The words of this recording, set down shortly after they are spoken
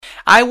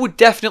I would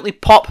definitely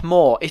pop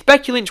more. If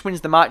Becky Lynch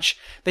wins the match,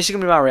 this is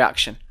going to be my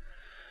reaction.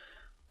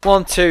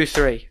 1, 2,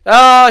 3.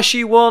 Oh,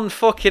 she won.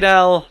 Fucking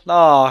hell.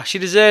 Oh, she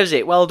deserves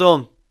it. Well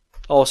done.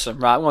 Awesome.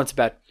 Right, I'm going to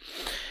bed.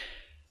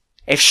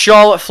 If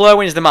Charlotte Flair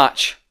wins the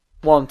match.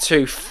 1,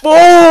 2.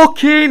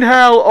 Fucking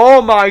hell.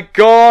 Oh my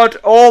god.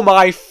 Oh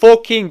my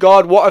fucking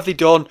god. What have they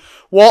done?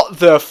 What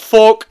the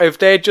fuck have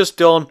they just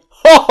done?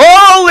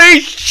 Holy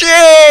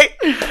shit!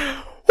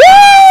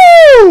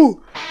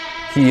 Woo!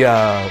 He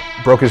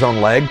broke his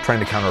own leg trying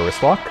to counter a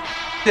wrist lock.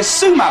 Just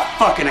sue my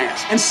fucking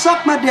ass and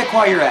suck my dick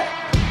while you're at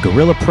it.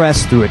 Gorilla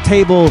press through a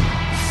table,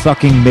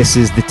 fucking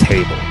misses the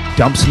table.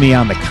 Dumps me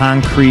on the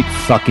concrete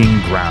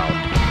fucking ground.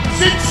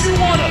 Since you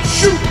wanna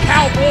shoot,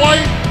 cowboy!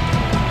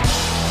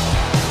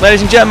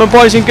 Ladies and gentlemen,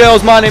 boys and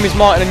girls, my name is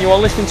Martin and you are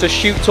listening to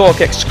Shoot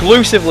Talk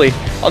exclusively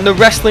on the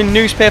Wrestling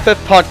Newspaper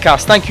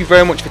Podcast. Thank you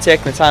very much for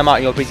taking the time out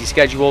of your busy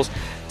schedules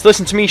to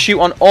listen to me shoot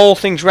on all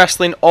things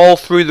wrestling all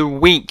through the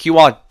week. You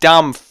are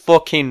damn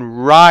fucking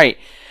right.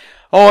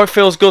 Oh, it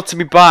feels good to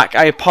be back.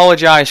 I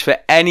apologise for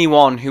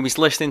anyone who is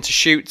listening to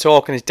Shoot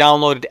Talk and has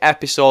downloaded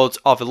episodes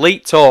of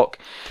Elite Talk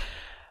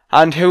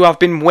and who have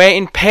been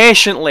waiting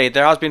patiently.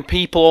 There has been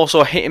people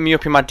also hitting me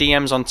up in my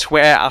DMs on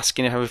Twitter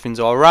asking if everything's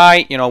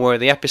alright, you know, where are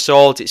the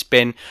episodes. It's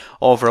been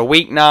over a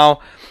week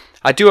now.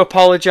 I do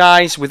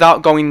apologise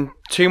without going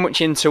too much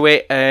into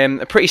it.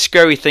 A pretty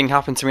scary thing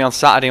happened to me on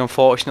Saturday,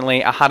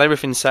 unfortunately. I had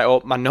everything set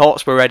up, my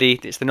notes were ready.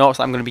 It's the notes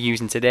that I'm going to be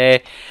using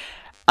today.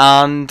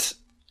 And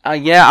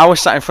I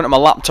was sat in front of my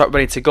laptop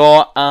ready to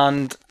go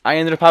and I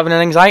ended up having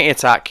an anxiety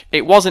attack.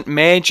 It wasn't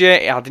major,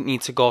 I didn't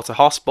need to go to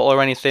hospital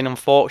or anything,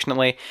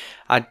 unfortunately.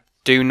 I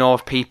do know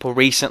of people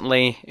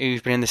recently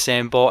who've been in the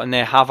same boat and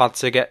they have had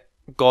to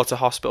go to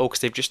hospital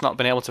because they've just not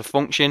been able to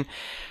function.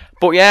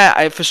 But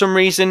yeah, for some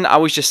reason I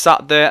was just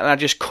sat there and I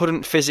just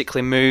couldn't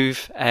physically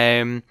move.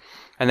 And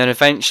then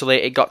eventually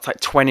it got to like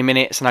 20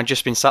 minutes and I'd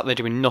just been sat there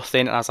doing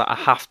nothing and I was like, I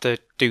have to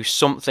do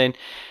something.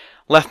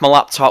 Left my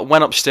laptop,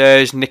 went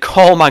upstairs.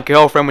 Nicole, my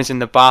girlfriend, was in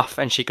the bath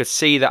and she could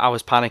see that I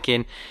was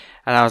panicking.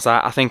 And I was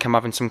like, I think I'm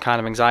having some kind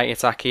of anxiety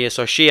attack here.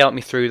 So she helped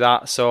me through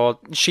that. So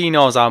she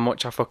knows how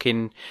much I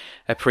fucking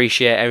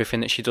appreciate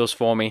everything that she does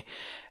for me.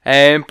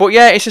 But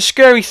yeah, it's a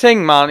scary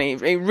thing, man.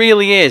 It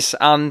really is.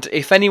 And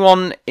if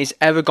anyone is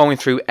ever going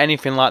through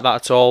anything like that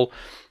at all,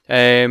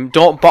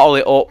 don't bottle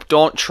it up.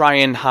 Don't try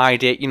and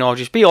hide it. You know,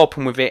 just be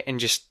open with it and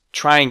just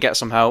try and get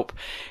some help.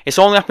 It's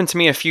only happened to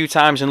me a few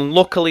times. And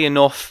luckily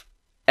enough,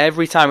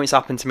 every time it's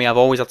happened to me, I've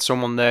always had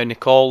someone there.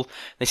 Nicole,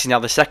 this is now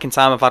the second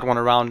time I've had one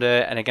around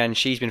her, and again,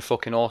 she's been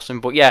fucking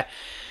awesome. But yeah,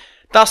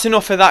 that's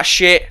enough of that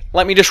shit.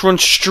 Let me just run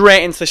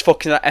straight into this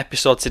fucking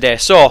episode today.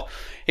 So,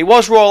 it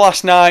was Raw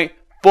last night,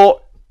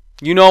 but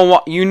you know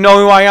what? You know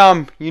who I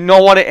am. You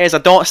know what it is. I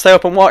don't stay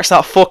up and watch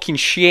that fucking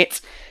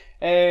shit.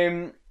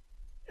 There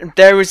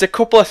was a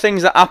couple of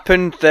things that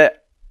happened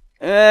that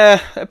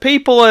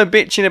people are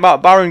bitching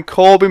about Baron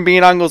Corbin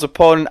being Angle's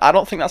opponent. I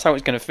don't think that's how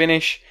it's going to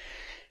finish.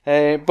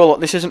 But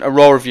look, this isn't a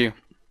Raw review.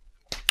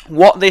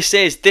 What this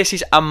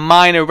is a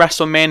minor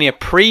WrestleMania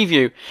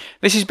preview.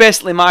 This is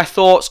basically my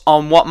thoughts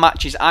on what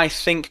matches I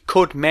think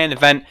could main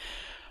event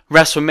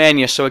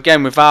WrestleMania. So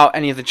again, without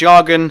any of the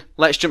jargon,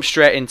 let's jump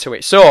straight into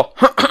it. So,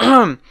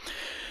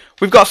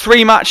 we've got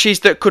 3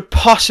 matches that could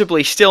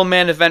possibly still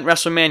main event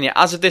WrestleMania.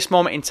 As of this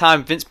moment in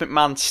time, Vince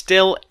McMahon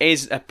still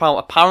is,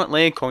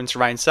 apparently, according to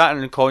Ryan Satin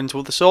and according to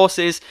other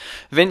sources,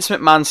 Vince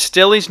McMahon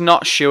still is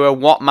not sure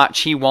what match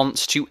he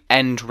wants to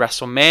end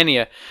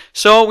WrestleMania.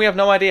 So we have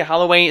no idea how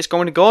the way it's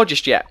going to go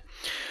just yet.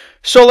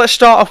 So let's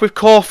start off with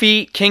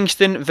Kofi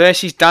Kingston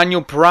versus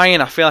Daniel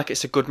Bryan. I feel like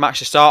it's a good match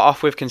to start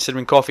off with,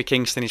 considering Kofi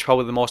Kingston is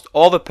probably the most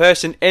over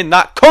person in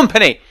that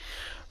company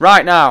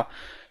right now.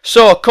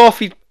 So,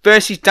 Kofi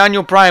versus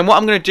Daniel Bryan. What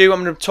I'm going to do,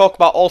 I'm going to talk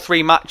about all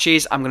 3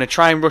 matches. I'm going to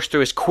try and rush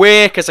through as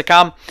quick as I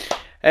can.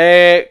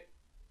 And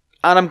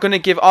I'm going to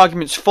give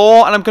arguments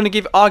for, and I'm going to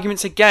give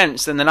arguments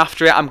against. And then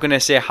after it, I'm going to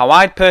say how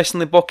I'd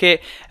personally book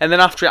it. And then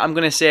after it, I'm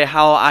going to say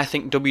how I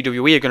think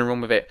WWE are going to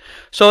run with it.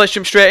 So let's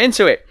jump straight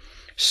into it.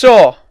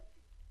 So,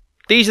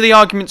 these are the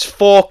arguments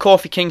for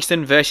Kofi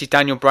Kingston versus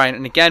Daniel Bryan.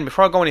 And again,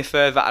 before I go any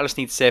further, I just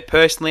need to say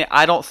personally,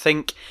 I don't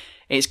think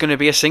it's going to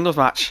be a singles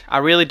match. I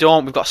really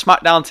don't. We've got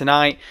SmackDown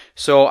tonight,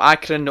 so I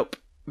could end up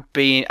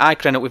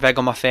with egg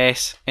on my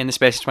face in the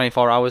space of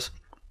 24 hours.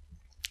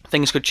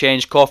 Things could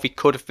change. Kofi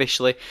could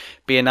officially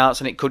be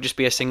announced, and it could just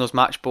be a singles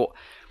match. But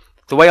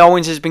the way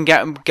Owens has been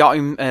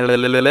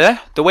the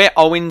way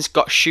Owens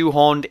got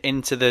shoehorned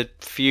into the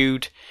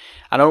feud,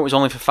 I know it was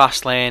only for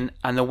Fastlane,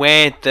 and the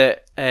way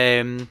that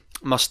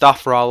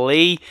Mustafa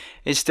Ali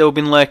has still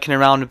been lurking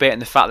around a bit,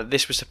 and the fact that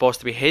this was supposed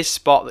to be his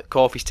spot that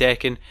Kofi's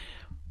taken,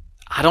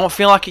 I don't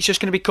feel like it's just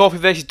going to be Kofi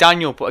versus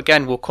Daniel, but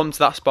again, we'll come to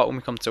that spot when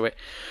we come to it.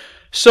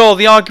 So,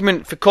 the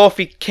argument for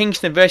Kofi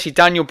Kingston versus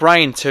Daniel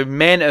Bryan to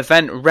main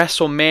event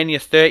WrestleMania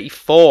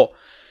 34.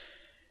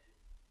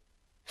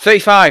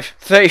 35,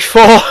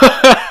 34,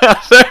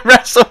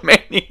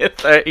 WrestleMania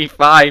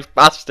 35,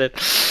 bastard.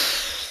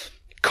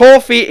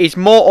 Kofi is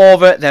more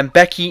over than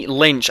Becky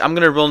Lynch. I'm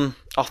going to run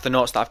off the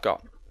notes that I've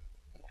got.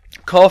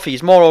 Kofi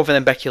is more over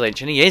than Becky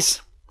Lynch, and he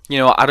is. You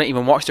know, I don't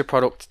even watch the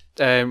product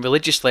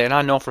religiously, and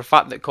I know for a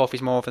fact that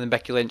Kofi's more over than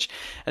Becky Lynch.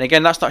 And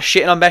again, that's not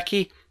shitting on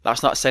Becky.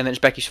 That's not saying that it's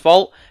Becky's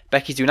fault.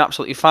 Becky's doing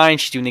absolutely fine.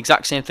 She's doing the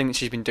exact same thing that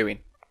she's been doing.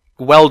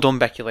 Well done,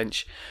 Becky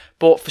Lynch.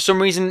 But for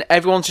some reason,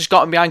 everyone's just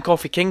gotten behind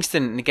Kofi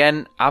Kingston. And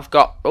again, I've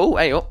got... Oh,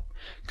 hey up.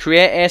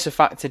 Create Acer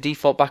Factor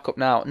default backup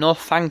now. No,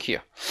 thank you.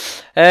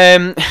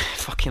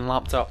 Fucking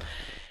laptop.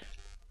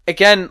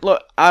 Again,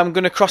 look, I'm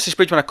going to cross this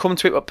bridge when I come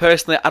to it, but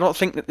personally, I don't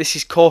think that this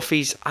is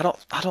Kofi's... I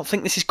don't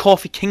think this is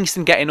Kofi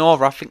Kingston getting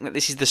over. I think that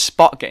this is the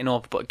Spot getting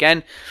over. But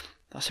again,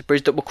 that's a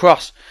bridge that we'll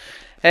cross.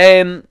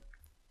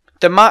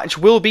 The match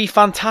will be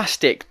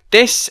fantastic.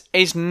 This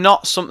is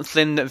not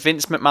something that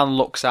Vince McMahon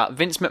looks at.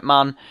 Vince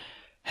McMahon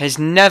has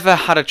never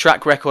had a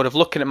track record of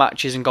looking at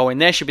matches and going,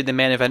 there should be the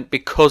main event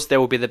because there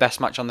will be the best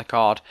match on the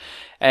card.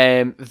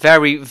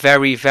 Very,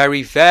 very,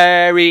 very,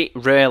 very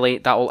rarely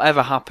that will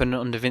ever happen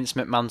under Vince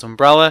McMahon's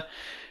umbrella.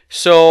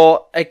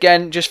 So,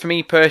 again, just for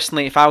me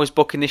personally, if I was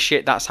booking this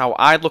shit, that's how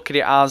I'd look at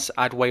it as.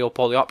 I'd weigh up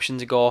all the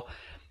options and go,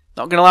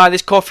 not going to lie,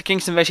 this Kofi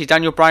Kingston versus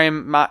Daniel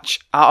Bryan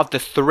match out of the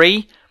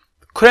 3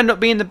 could end up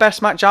being the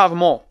best match out of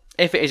them all,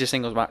 if it is a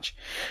singles match.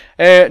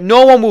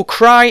 No one will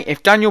cry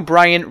if Daniel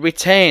Bryan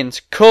retains,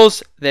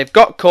 because they've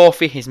got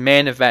Kofi, his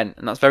main event,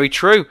 and that's very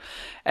true.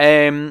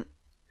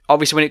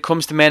 Obviously, when it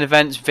comes to main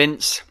events,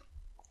 Vince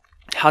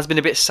has been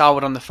a bit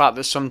soured on the fact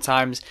that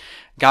sometimes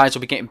guys will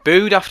be getting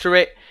booed after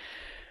it,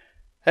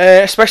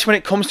 especially when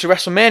it comes to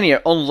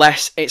WrestleMania,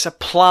 unless it's a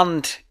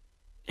planned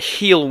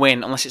heel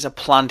win, unless it's a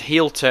planned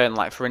heel turn,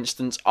 like for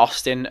instance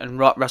Austin and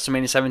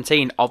WrestleMania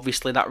 17.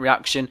 Obviously that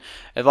reaction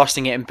of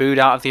Austin getting booed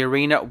out of the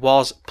arena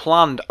was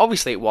planned.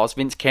 Obviously it was.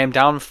 Vince came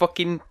down and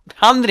fucking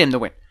handed him the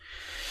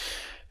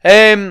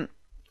win.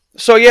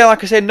 So yeah,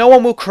 like I said, no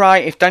one will cry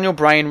if Daniel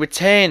Bryan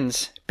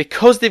retains,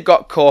 because they've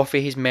got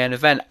Kofi, his main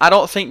event. I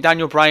don't think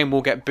Daniel Bryan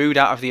will get booed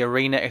out of the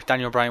arena if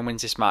Daniel Bryan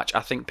wins this match. I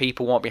think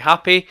people won't be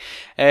happy.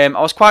 I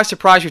was quite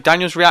surprised with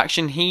Daniel's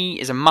reaction. He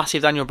is a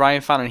massive Daniel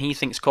Bryan fan and he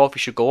thinks Kofi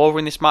should go over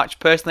in this match.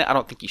 Personally, I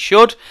don't think he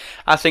should.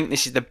 I think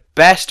this is the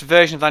best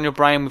version of Daniel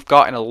Bryan we've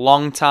got in a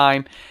long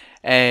time.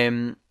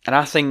 And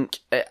I think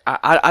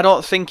I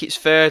don't think it's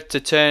fair to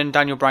turn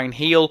Daniel Bryan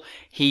heel.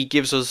 He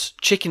gives us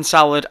chicken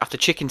salad after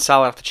chicken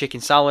salad after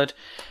chicken salad,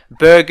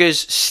 burgers,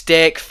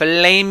 steak,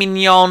 filet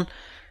mignon,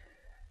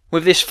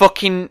 with this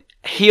fucking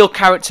heel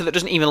character that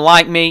doesn't even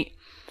like me,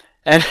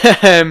 and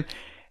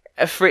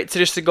for it to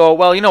just to go,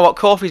 well, you know what,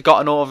 Kofi's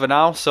gotten over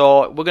now,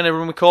 so we're gonna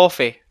run with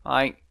Kofi.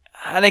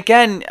 And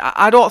again,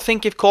 I don't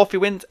think if Kofi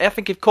wins. I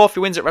think if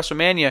Kofi wins at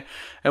WrestleMania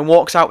and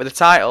walks out with the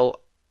title,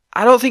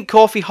 I don't think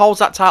Kofi holds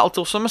that title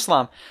till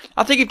SummerSlam.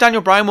 I think if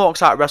Daniel Bryan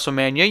walks out at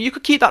WrestleMania, you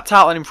could keep that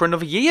title on him for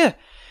another year,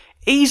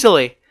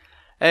 easily.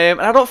 And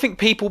I don't think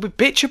people will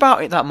be bitch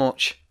about it that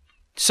much.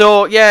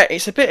 So yeah,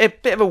 it's a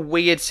bit of a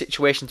weird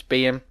situation to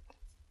be in.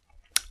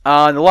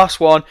 And the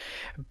last one,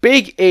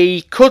 Big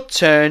E could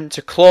turn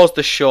to close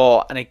the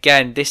show. And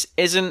again, this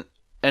isn't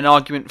an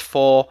argument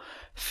for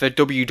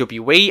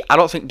WWE. I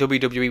don't think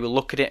WWE will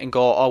look at it and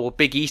go, oh, well,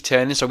 Big E's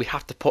turning, so we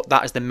have to put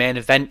that as the main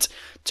event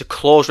to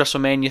close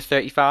WrestleMania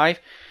 35.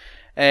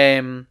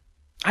 I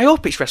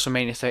hope it's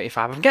WrestleMania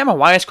 35. I'm getting my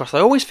wires crossed. I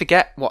always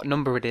forget what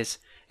number it is.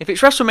 If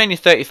it's WrestleMania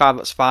 35,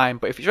 that's fine.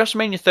 But if it's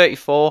WrestleMania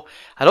 34,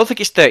 I don't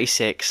think it's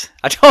 36.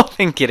 I don't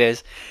think it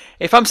is.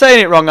 If I'm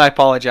saying it wrong, I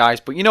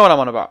apologise. But you know what I'm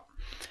on about.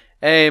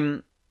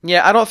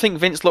 Yeah, I don't think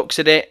Vince looks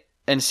at it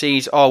and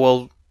sees, oh,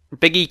 well,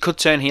 Big E could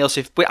turn heel,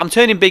 so if I'm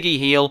turning Big E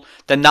heel,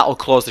 then that'll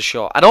close the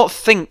show. I don't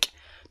think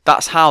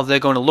that's how they're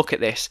going to look at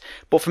this.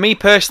 But for me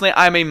personally,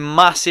 I'm a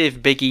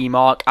massive Big E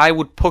mark. I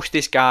would push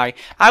this guy.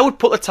 I would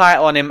put the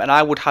title on him and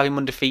I would have him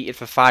undefeated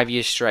for 5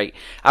 years straight.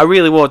 I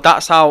really would.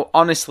 That's how,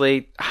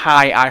 honestly,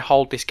 high I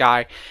hold this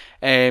guy.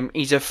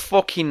 He's a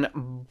fucking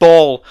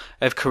ball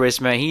of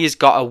charisma. He has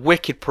got a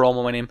wicked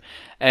promo in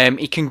him.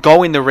 He can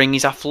go in the ring.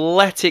 He's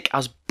athletic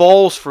as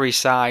balls for his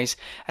size.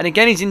 And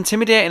again, he's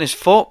intimidating as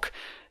fuck.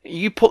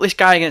 You put this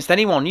guy against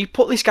anyone. You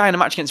put this guy in a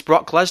match against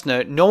Brock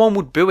Lesnar. No one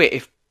would boo it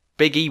if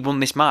Big E won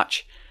this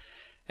match.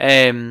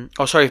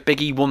 If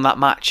Big E won that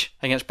match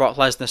against Brock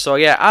Lesnar. So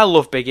yeah, I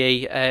love Big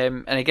E.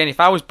 And again, if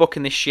I was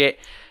booking this shit,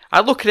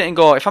 I'd look at it and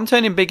go, if I'm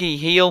turning Big E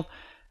heel,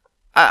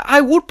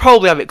 I would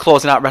probably have it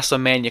closing out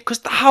WrestleMania.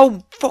 Because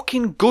how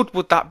fucking good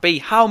would that be?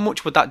 How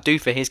much would that do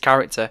for his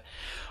character?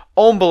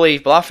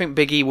 Unbelievable. I think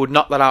Big E would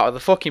knock that out of the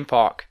fucking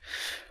park.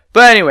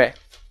 But anyway,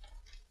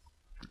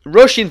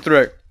 rushing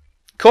through.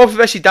 Kofi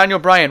versus Daniel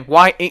Bryan.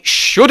 Why it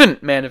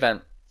shouldn't main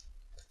event.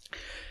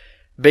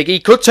 Big E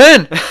could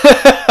turn.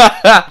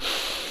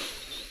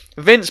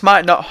 Vince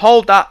might not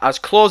hold that as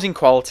closing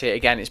quality.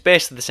 Again, it's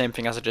basically the same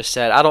thing as I just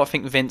said. I don't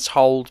think Vince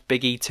holds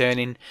Big E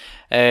turning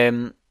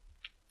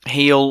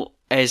heel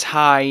as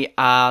high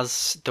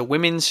as the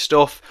women's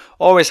stuff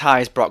or as high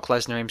as Brock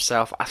Lesnar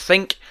himself. I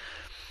think,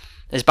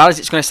 as bad as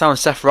it's going to sound on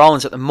Seth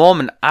Rollins at the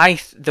moment,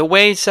 the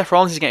way Seth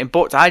Rollins is getting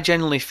booked, I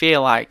genuinely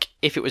feel like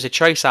if it was a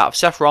choice out of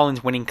Seth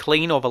Rollins winning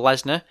clean over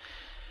Lesnar,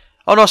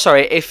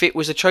 if it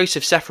was a choice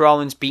of Seth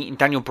Rollins beating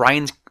Daniel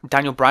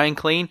Bryan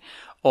clean,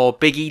 or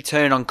Big E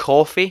turning on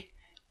Kofi,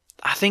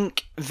 I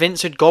think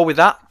Vince would go with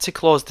that to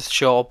close the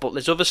show. But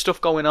there's other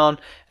stuff going on,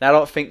 and I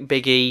don't think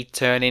Big E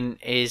turning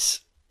is,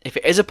 if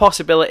it is a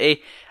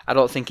possibility, I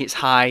don't think it's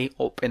high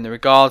up in the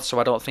regards, so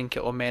I don't think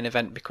it will main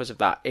event because of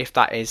that, if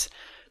that is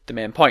the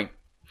main point.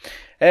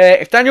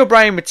 If Daniel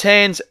Bryan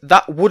retains,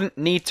 that wouldn't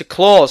need to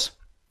close.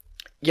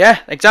 Yeah,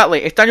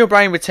 exactly. If Daniel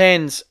Bryan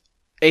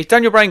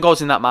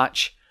goes in that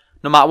match,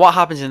 no matter what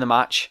happens in the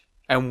match,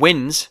 and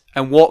wins,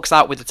 and walks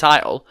out with the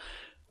title,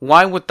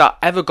 why would that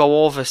ever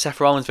go over Seth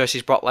Rollins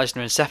versus Brock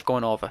Lesnar and Seth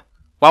going over?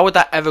 Why would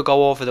that ever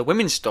go over the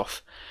women's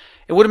stuff?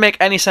 It wouldn't make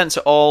any sense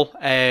at all.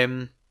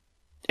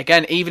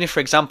 Again, even if, for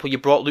example, you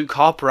brought Luke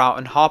Harper out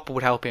and Harper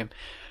would help him.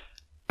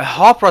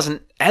 Harper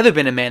hasn't ever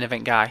been a main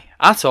event guy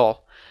at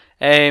all.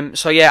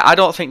 So yeah, I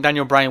don't think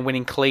Daniel Bryan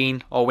winning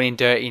clean or winning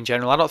dirty in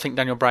general. I don't think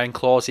Daniel Bryan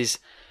closes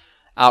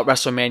out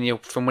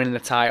WrestleMania from winning the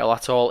title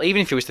at all.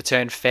 Even if he was to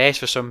turn face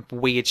for some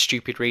weird,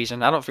 stupid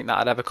reason, I don't think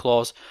that'd ever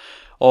close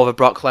over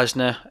Brock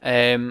Lesnar.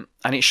 And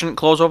it shouldn't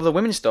close over the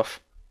women's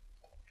stuff.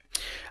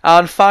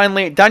 And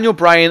finally, Daniel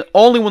Bryan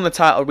only won the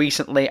title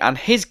recently and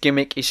his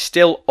gimmick is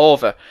still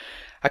over.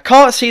 I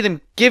can't see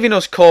them giving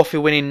us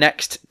Kofi winning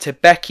next to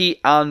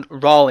Becky and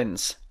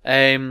Rollins.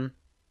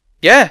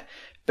 Yeah,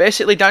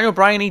 basically Daniel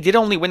Bryan, he did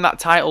only win that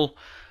title,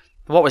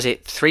 what was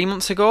it, 3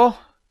 months ago?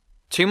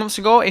 2 months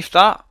ago, if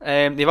that.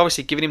 They've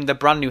obviously given him the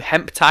brand new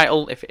hemp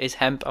title, if it is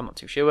hemp, I'm not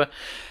too sure.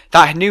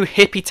 That new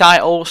hippie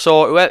title,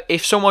 so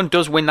if someone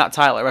does win that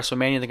title at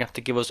WrestleMania, they're going to have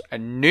to give us a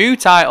new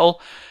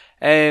title.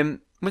 With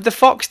the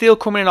Fox deal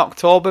coming in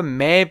October,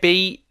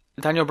 maybe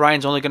Daniel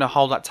Bryan's only going to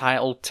hold that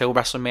title till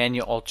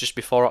WrestleMania or just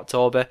before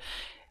October.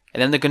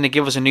 And then they're going to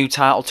give us a new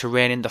title to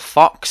rein in the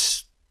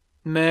Fox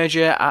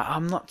merger.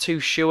 I'm not too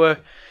sure.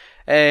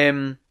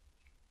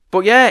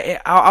 But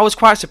yeah, I was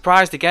quite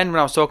surprised again when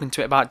I was talking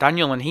to it about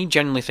Daniel, and he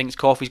genuinely thinks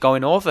Kofi's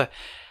going over.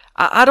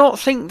 I don't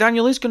think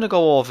Daniel is going to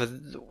go over.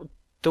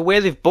 The way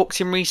they've booked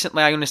him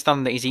recently, I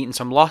understand that he's eaten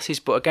some losses,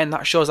 but again,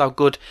 that shows how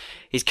good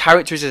his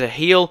character is as a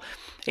heel.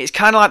 It's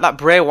kind of like that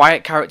Bray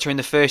Wyatt character in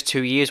the first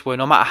 2 years, where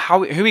no matter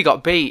who he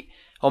got beat,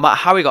 or no matter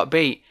how he got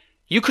beat,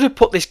 you could have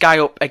put this guy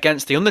up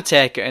against The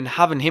Undertaker and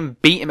having him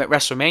beat him at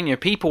WrestleMania.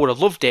 People would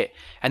have loved it,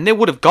 and they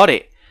would have got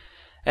it.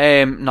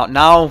 Not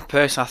now.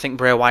 Personally, I think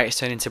Bray Wyatt is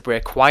turning into Bray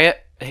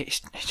Quiet.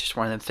 It's just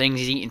one of them things.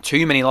 He's eating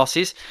too many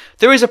losses.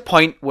 There is a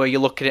point where you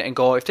look at it and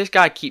go, if this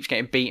guy keeps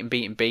getting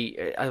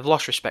beat, I've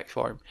lost respect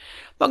for him.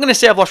 I'm not going to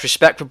say I've lost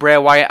respect for Bray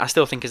Wyatt. I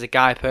still think as a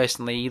guy,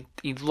 personally,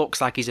 he looks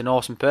like he's an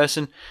awesome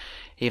person,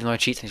 even though he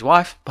cheats on his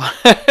wife.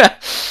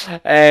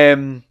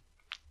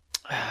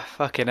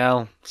 Fucking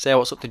hell. Say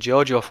what's up to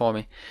JoJo for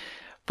me.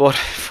 But,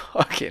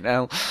 fucking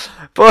hell.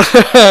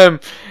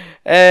 But,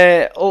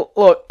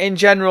 look, in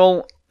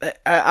general,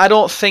 I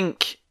don't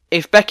think,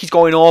 if Becky's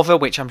going over,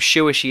 which I'm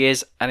sure she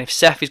is, and if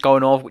Seth is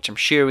going over, which I'm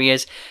sure he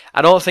is,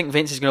 I don't think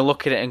Vince is going to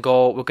look at it and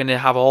go, we're going to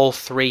have all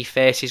three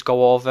faces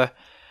go over.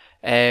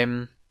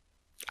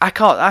 I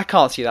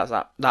can't see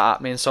that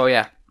happening. So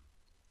yeah,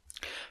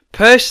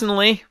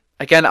 personally,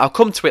 again, I'll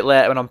come to it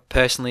later when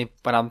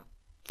I'm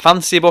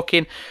fantasy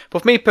booking.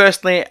 But for me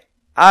personally,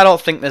 I don't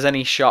think there's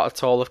any shot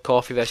at all of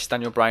Kofi versus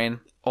Daniel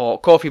Bryan,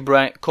 or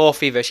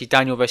Kofi versus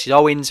Daniel versus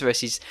Owens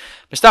versus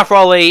Mustafa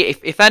Ali.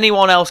 If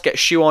anyone else gets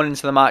shoehorned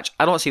into the match,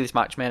 I don't see this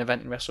match main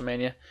event in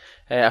WrestleMania.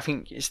 I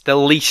think it's the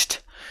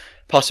least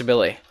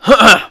possibility.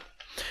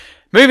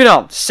 Moving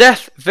on,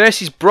 Seth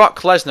versus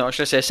Brock Lesnar. Or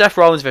should I say Seth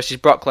Rollins versus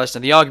Brock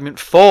Lesnar? The argument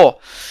for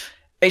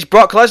it's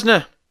Brock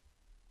Lesnar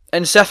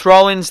and Seth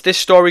Rollins. This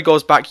story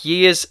goes back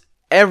years.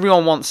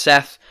 Everyone wants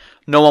Seth.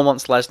 No one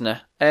wants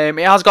Lesnar. It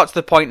has got to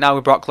the point now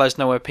with Brock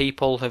Lesnar where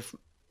people have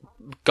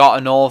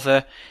gotten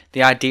over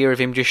the idea of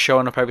him just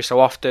showing up every so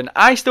often.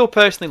 I still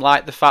personally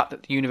like the fact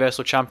that the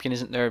Universal Champion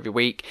isn't there every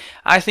week.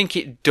 I think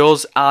it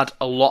does add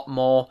a lot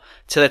more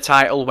to the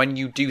title when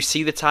you do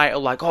see the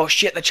title, like, oh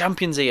shit, the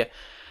champion's here.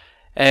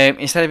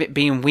 Instead of it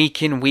being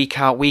week in, week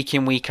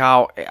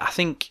out, I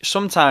think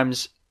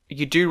sometimes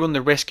you do run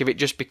the risk of it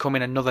just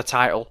becoming another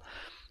title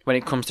when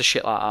it comes to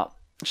shit like that.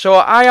 So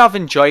I have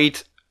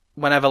enjoyed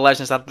whenever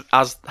Lesnar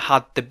has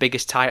had the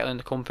biggest title in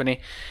the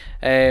company.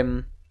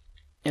 And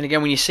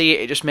again, when you see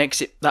it, it just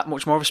makes it that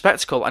much more of a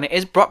spectacle. And it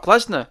is Brock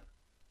Lesnar.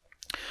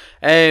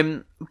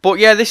 But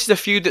yeah, this is a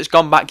feud that's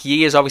gone back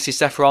years. Obviously,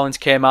 Seth Rollins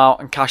came out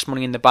and cashed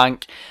Money in the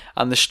Bank.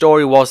 And the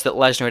story was that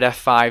Lesnar had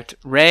F5'd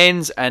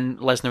Reigns and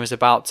Lesnar was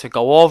about to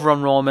go over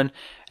on Roman.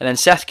 And then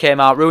Seth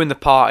came out, ruined the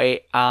party,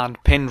 and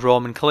pinned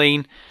Roman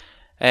clean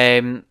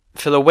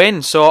for the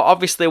win. So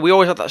obviously, we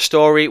always had that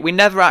story. We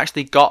never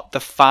actually got the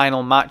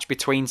final match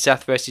between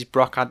Seth versus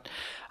Brock.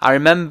 I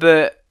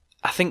remember,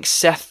 I think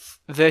Seth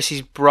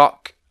versus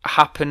Brock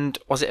happened,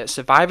 was it at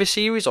Survivor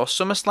Series or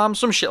SummerSlam?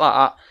 Some shit like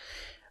that.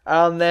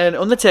 And then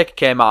Undertaker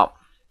came out.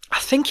 I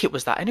think it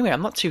was that anyway.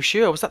 I'm not too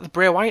sure. Was that the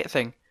Bray Wyatt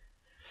thing?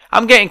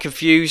 I'm getting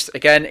confused.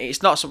 Again,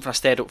 it's not something I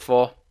stayed up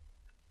for.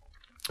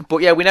 But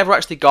yeah, we never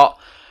actually got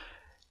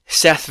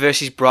Seth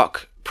versus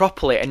Brock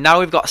properly. And now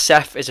we've got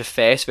Seth as a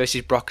face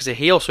versus Brock as a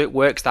heel. So it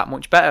works that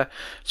much better.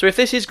 So if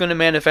this is going to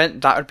main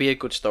event, that would be a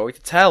good story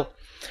to tell.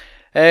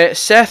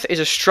 Seth is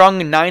a strong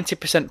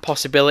 90%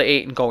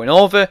 possibility in going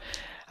over.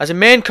 As a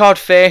main card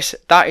face,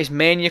 that is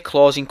Mania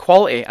closing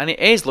quality, and it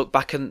is. Look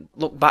back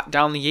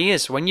down the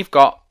years when you've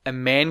got a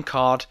main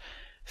card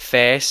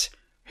face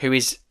who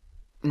is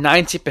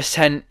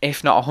 90%,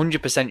 if not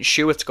 100%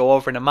 sure to go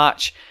over in a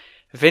match.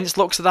 Vince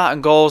looks at that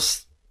and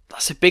goes,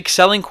 "That's a big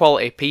selling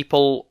quality.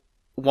 People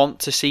want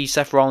to see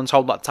Seth Rollins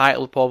hold that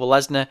title over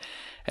Lesnar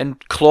and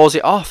close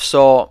it off."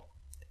 So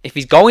if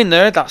he's going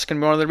there, that's going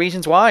to be one of the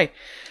reasons why.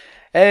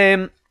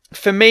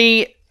 For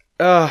me,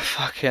 oh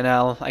fucking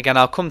hell! Again,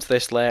 I'll come to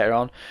this later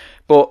on,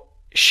 but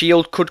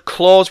Shield could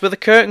close with a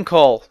curtain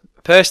call.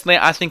 Personally,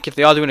 I think if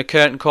they are doing a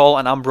curtain call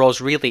and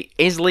Ambrose really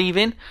is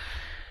leaving,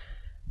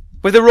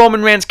 with the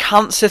Roman Reigns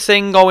cancer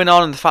thing going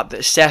on and the fact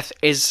that Seth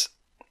is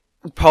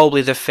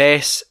probably the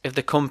face of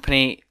the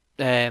company,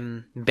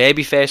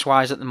 babyface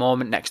wise at the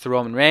moment, next to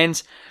Roman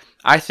Reigns,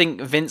 I think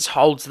Vince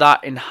holds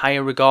that in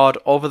higher regard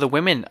over the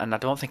women, and I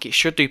don't think it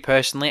should do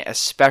personally,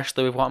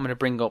 especially with what I'm going to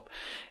bring up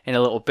in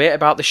a little bit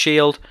about the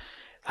Shield.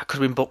 That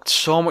could have been booked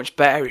so much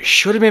better. It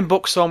should have been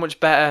booked so much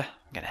better.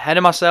 I'm getting ahead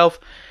of myself.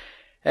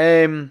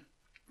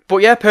 But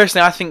yeah,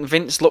 personally, I think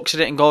Vince looks at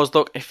it and goes,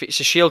 look, if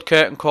it's a Shield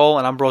curtain call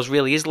and Ambrose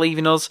really is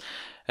leaving us,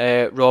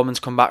 Roman's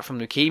come back from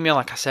leukemia,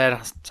 like I said,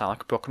 I sound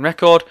like a broken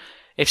record.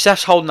 If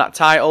Seth's holding that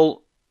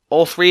title,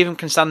 all three of them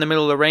can stand in the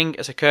middle of the ring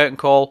as a curtain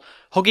call,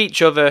 hug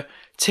each other,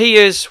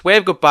 tears,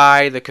 wave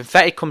goodbye, the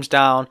confetti comes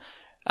down,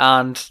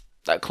 and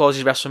that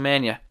closes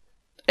WrestleMania.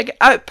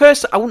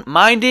 Personally, I wouldn't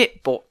mind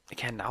it, but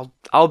again,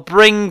 I'll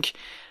bring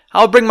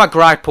my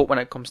gripe up when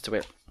it comes to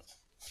it.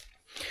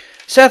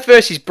 Seth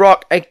versus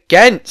Brock,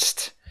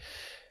 against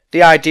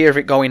the idea of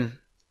it closing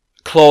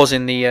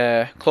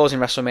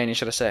WrestleMania,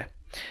 should I say.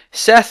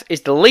 Seth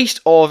is the least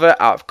over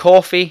out of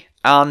Kofi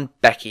and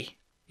Becky.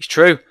 It's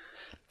true.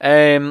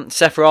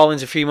 Seth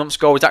Rollins a few months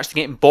ago was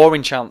actually getting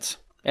boring chants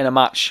in a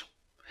match.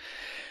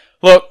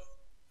 Look,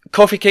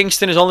 Kofi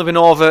Kingston has only been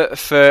over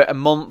for a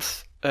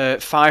month,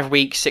 5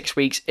 weeks, 6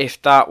 weeks,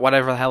 if that,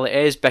 whatever the hell it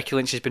is. Becky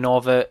Lynch has been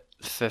over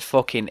for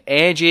fucking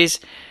ages.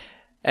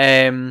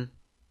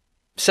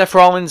 Seth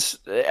Rollins,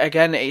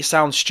 again, it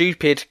sounds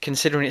stupid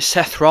considering it's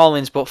Seth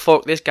Rollins, but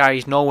fuck, this guy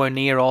is nowhere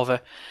near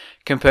over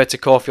compared to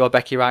Kofi or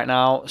Becky right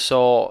now,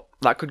 so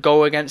that could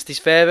go against his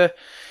favour.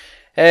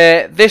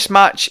 This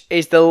match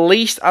is the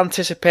least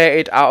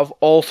anticipated out of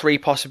all three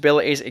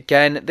possibilities.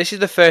 Again, this is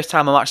the first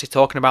time I'm actually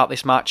talking about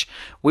this match.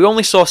 We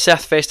only saw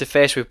Seth face to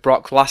face with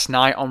Brock last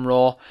night on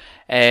Raw.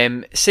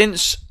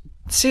 Since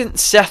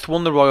Seth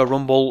won the Royal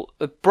Rumble,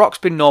 Brock's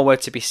been nowhere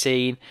to be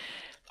seen.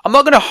 I'm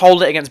not going to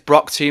hold it against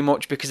Brock too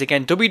much because,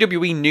 again,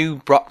 WWE knew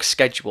Brock's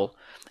schedule.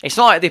 It's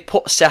not like they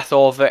put Seth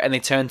over and they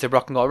turn to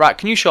Brock and go, right,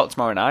 can you show up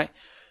tomorrow night?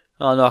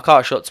 Oh, no, I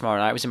can't show up tomorrow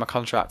night. It was in my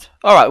contract.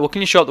 All right, well,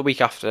 can you show up the week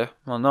after?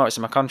 Well, no, it's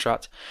in my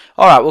contract.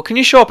 All right, well, can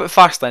you show up at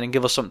Fastlane and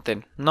give us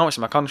something? No, it's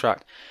in my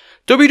contract.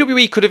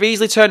 WWE could have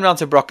easily turned around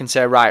to Brock and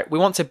said, right, we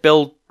want to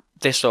build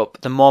this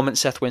up the moment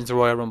Seth wins the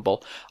Royal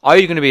Rumble. Are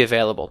you going to be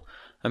available?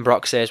 And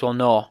Brock says, well,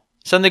 no.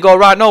 So then they go,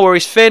 right, no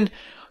worries, Finn,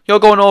 you're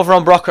going over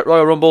on Brock at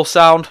Royal Rumble,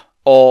 sound.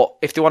 Or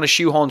if they want to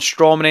shoehorn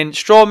Strowman in,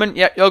 Strowman,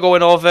 yeah, you're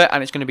going over,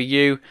 and it's going to be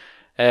you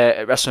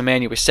at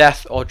WrestleMania with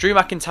Seth. Or Drew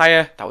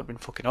McIntyre, that would have been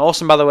fucking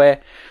awesome, by the way.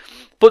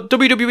 But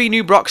WWE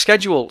knew Brock's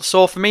schedule,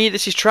 so for me,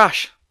 this is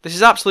trash. This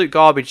is absolute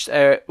garbage.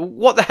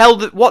 What the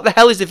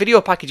hell is the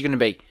video package going to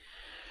be?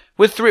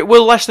 We're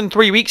less than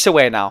 3 weeks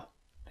away now.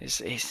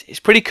 It's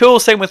pretty cool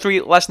saying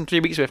we're less than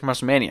 3 weeks away from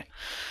WrestleMania.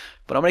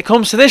 But when it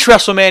comes to this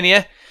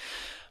WrestleMania,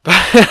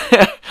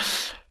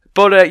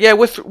 yeah,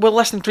 we're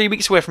less than 3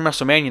 weeks away from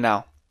WrestleMania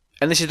now.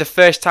 And this is the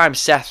first time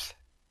Seth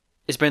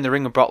has been in the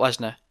ring with Brock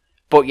Lesnar.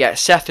 But yeah,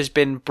 Seth has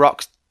been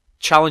Brock's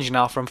challenger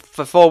now for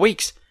 4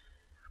 weeks.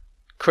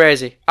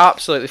 Crazy.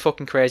 Absolutely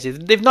fucking crazy.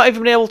 They've not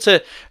even been able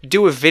to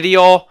do a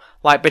video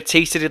like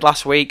Batista did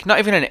last week. Not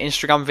even an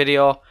Instagram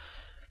video.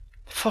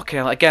 Fucking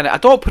hell. Again, I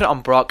don't put it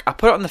on Brock. I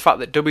put it on the fact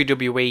that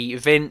WWE,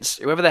 Vince,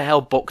 whoever the hell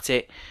booked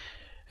it,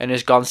 and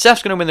has gone,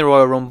 Seth's going to win the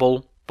Royal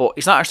Rumble, but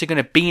he's not actually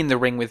going to be in the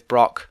ring with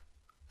Brock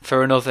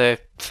for another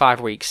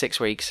 5 weeks, 6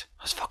 weeks.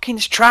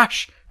 It's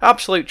trash.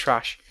 Absolute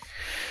trash.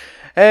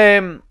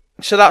 So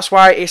that's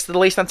why it's the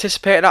least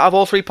anticipated out of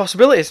all three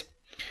possibilities.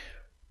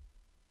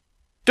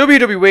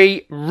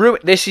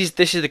 WWE this is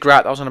the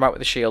gripe that I was on about with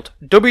the Shield.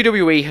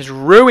 WWE has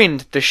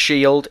ruined the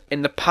Shield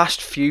in the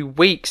past few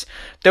weeks.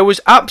 There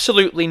was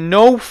absolutely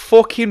no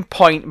fucking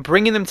point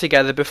bringing them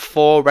together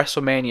before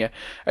WrestleMania.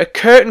 A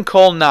curtain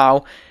call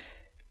now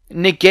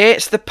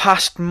negates the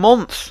past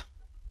month.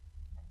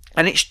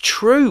 And it's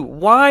true.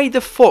 Why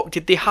the fuck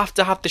did they have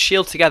to have the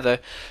Shield together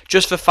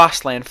just for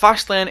Fastlane?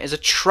 Fastlane is a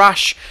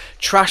trash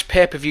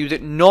pay-per-view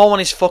that no one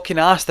is fucking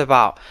asked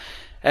about.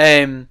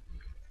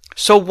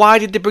 So why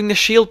did they bring the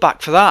Shield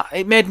back for that?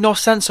 It made no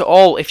sense at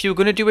all. If you were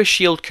going to do a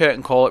Shield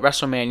curtain call at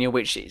WrestleMania,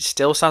 which it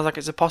still sounds like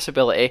it's a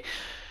possibility,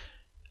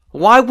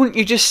 why wouldn't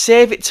you just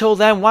save it till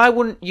then? Why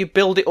wouldn't you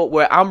build it up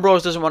where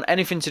Ambrose doesn't want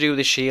anything to do with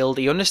the Shield?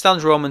 He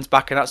understands Roman's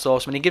back and that's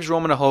awesome. And he gives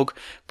Roman a hug,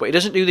 but he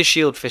doesn't do the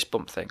Shield fist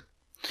bump thing.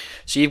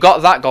 So you've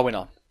got that going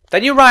on.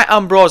 Then you write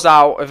Ambrose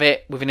out of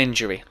it with an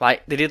injury,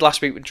 like they did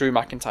last week with Drew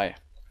McIntyre.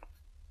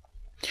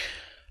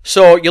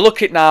 So you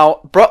look at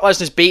now, Brock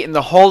Lesnar's beating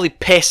the holy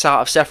piss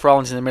out of Seth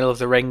Rollins in the middle of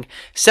the ring.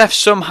 Seth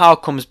somehow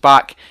comes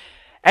back,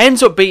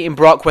 ends up beating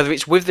Brock, whether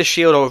it's with the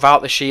Shield or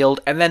without the Shield,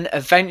 and then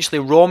eventually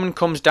Roman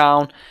comes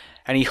down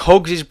and he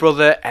hugs his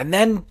brother, and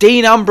then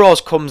Dean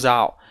Ambrose comes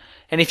out.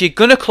 And if you're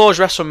going to close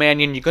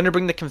WrestleMania and you're going to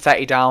bring the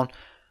confetti down,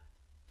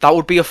 that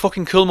would be a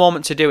fucking cool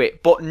moment to do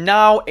it. But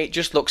now it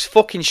just looks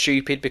fucking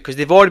stupid because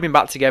they've already been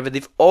back together.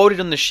 They've already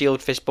done the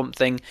Shield fist bump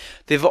thing.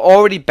 They've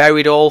already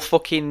buried all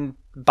fucking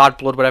bad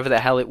blood, whatever the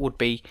hell it would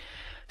be,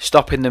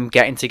 stopping them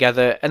getting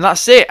together. And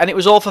that's it. And it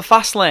was all for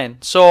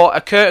Fastlane. So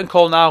a curtain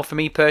call now, for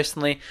me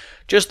personally,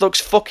 just looks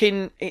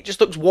fucking... It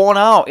just looks worn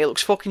out. It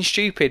looks fucking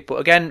stupid.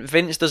 But again,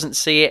 Vince doesn't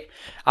see it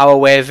our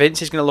way.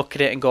 Vince is going to look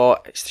at it and go,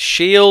 it's the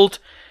Shield.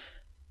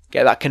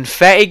 Get that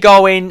confetti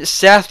going.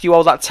 Seth, you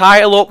hold that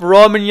title up.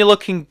 Roman, you're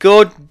looking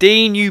good.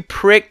 Dean, you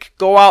prick.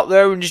 Go out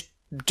there and just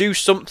do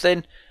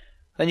something.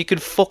 Then you can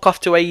fuck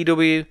off to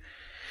AEW.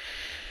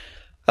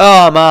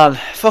 Oh, man.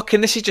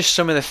 Fucking, this is just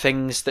some of the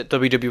things that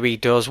WWE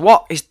does.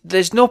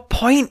 There's no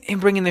point in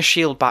bringing the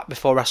Shield back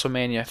before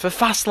WrestleMania. For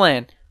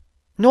Fastlane.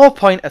 No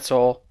point at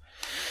all.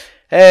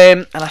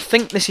 And I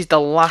think this is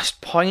the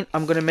last point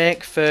I'm going to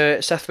make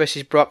for Seth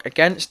versus Brock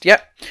against.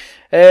 Yep.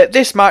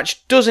 This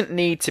match doesn't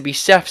need to be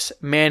Seth's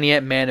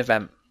Mania main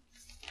event.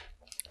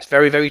 It's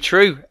very, very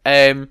true.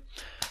 In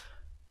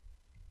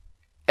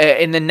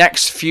the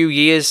next few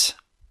years,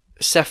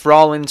 Seth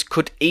Rollins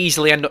could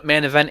easily end up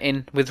main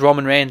eventing with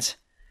Roman Reigns.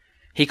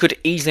 He could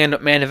easily end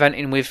up main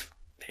eventing with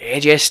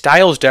AJ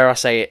Styles, dare I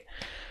say it,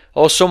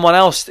 or someone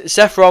else.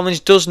 Seth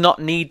Rollins does not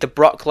need the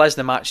Brock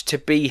Lesnar match to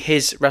be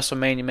his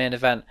WrestleMania main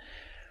event.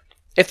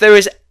 If there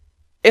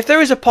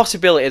is a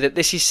possibility that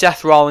this is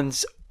Seth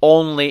Rollins'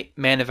 only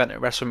main event at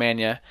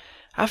WrestleMania,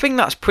 I think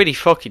that's pretty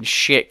fucking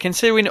shit,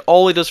 considering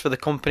all he does for the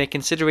company,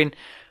 considering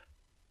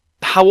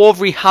how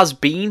over he has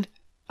been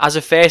as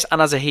a face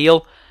and as a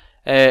heel,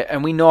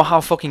 and we know how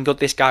fucking good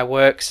this guy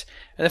works,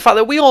 and the fact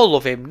that we all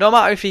love him, no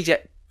matter if he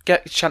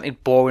gets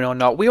chanted boring or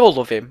not, we all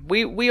love him.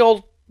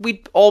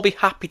 We'd all be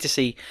happy to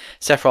see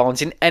Seth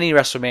Rollins in any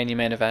WrestleMania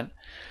main event.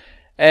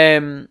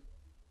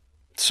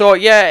 So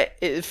yeah,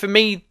 for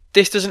me,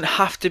 this doesn't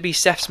have to be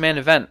Seth's main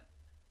event.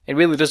 It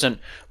really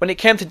doesn't. When it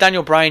came to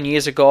Daniel Bryan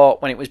years ago,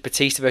 when it was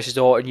Batista versus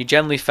Orton, you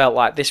generally felt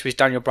like this was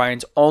Daniel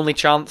Bryan's only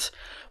chance.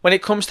 When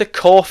it comes to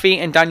Kofi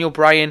and Daniel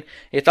Bryan,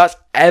 if that's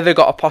ever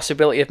got a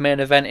possibility of main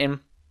eventing,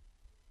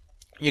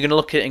 you're going to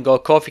look at it and go,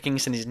 Kofi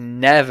Kingston is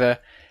never,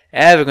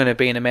 ever going to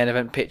be in a main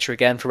event picture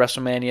again for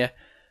WrestleMania.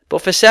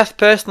 But for Seth,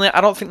 personally, I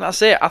don't think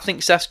that's it. I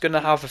think Seth's going to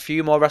have a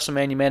few more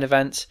WrestleMania main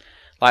events,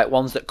 like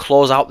ones that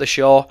close out the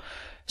show.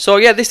 So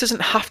yeah, this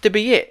doesn't have to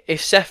be it.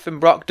 If Seth and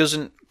Brock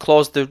doesn't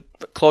close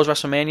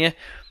WrestleMania,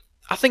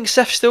 I think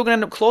Seth's still going to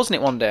end up closing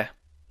it one day.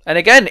 And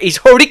again, he's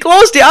already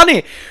closed it, hasn't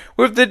he?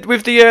 With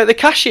the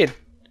cash in.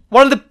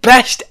 One of the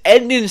best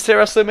endings to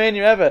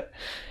WrestleMania ever.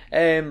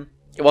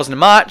 It wasn't a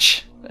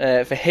match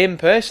for him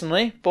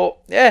personally, but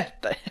yeah,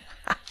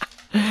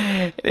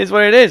 it is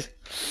what it is.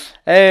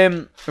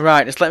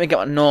 Right, just let me get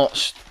my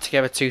notes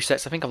together 2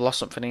 sets. I think I've lost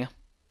something here.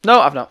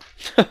 No, I've not.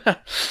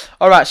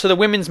 Alright, so the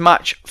women's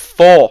match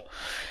 4.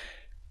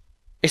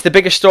 It's the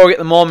biggest story at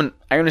the moment.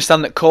 I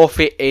understand that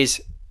Kofi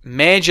is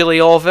majorly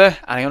over,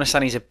 and I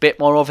understand he's a bit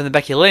more over than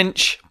Becky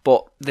Lynch,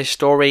 but this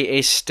story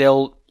is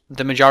still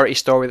the majority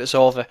story that's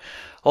over.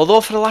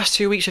 Although for the last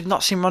 2 weeks we've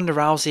not seen Ronda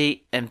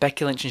Rousey and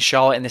Becky Lynch and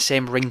Charlotte in the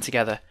same ring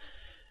together.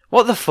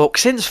 What the fuck?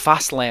 Since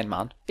Fastlane,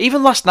 man.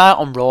 Even last night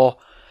on Raw.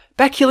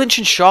 Becky Lynch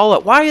and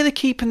Charlotte, why are they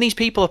keeping these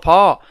people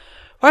apart?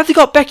 Why have they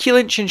got Becky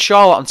Lynch and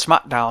Charlotte on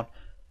SmackDown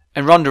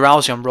and Ronda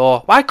Rousey on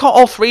Raw? Why can't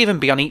all three of them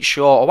be on each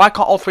show? Or why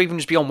can't all three of them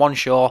just be on one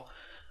show?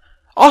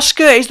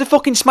 Asuka is the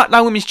fucking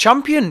SmackDown Women's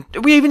Champion.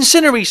 Have we even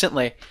seen her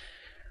recently?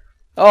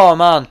 Oh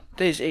man,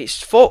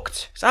 it's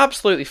fucked. It's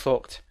absolutely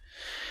fucked.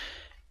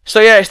 So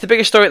yeah, it's the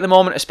biggest story at the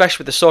moment, especially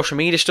with the social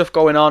media stuff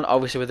going on.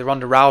 Obviously with the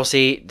Ronda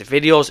Rousey, the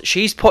videos that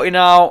she's putting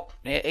out.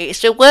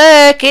 It's a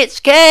work,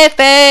 it's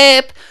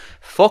kayfabe.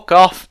 Fuck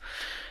off.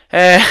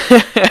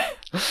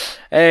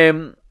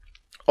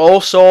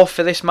 Also,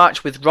 for this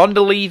match, with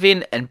Ronda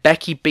leaving and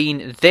Becky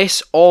being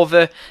this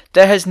over,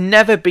 there has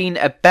never been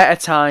a better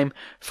time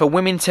for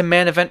women to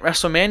main event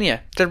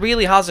WrestleMania. There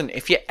really hasn't.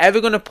 If you're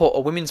ever going to put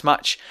a women's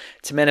match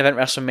to main event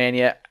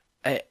WrestleMania,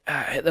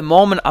 at the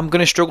moment, I'm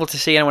going to struggle to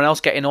see anyone else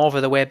getting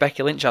over the way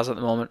Becky Lynch has at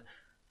the moment,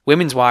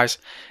 women's wise.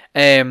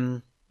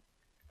 It's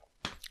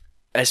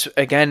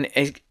Ronda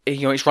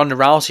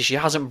Rousey. She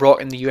hasn't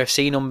brought in the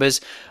UFC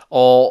numbers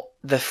or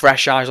the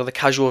fresh eyes or the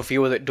casual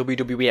viewer that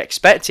WWE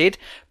expected,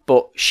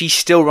 but she's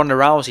still Ronda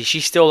Rousey.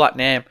 She's still that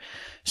name.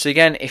 So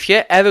again, if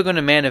you're ever going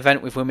to main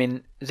event with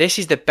women, this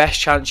is the best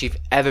chance you've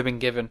ever been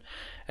given.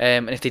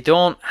 And if they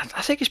don't,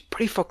 I think it's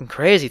pretty fucking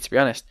crazy, to be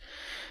honest.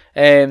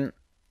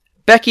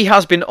 Becky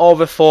has been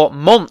over for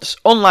months,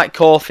 unlike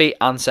Kofi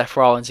and Seth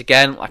Rollins.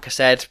 Again, like I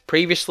said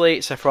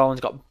previously, Seth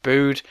Rollins got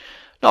booed.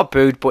 Not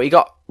booed, but he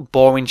got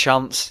boring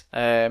chants.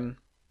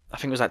 I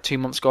think it was like 2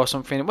 months ago or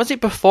something. Was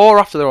it before or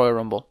after the Royal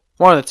Rumble?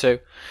 One of the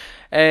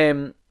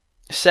two.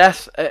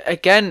 Seth,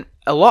 again,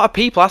 a lot of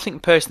people, I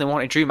think, personally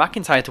wanted Drew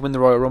McIntyre to win the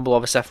Royal Rumble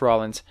over Seth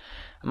Rollins.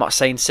 I'm not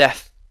saying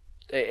Seth,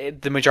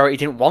 the majority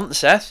didn't want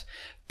Seth,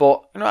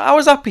 but I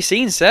was happy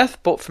seeing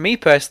Seth. But for me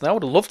personally, I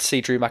would have loved to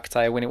see Drew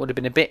McIntyre win. It would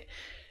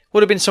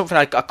have been something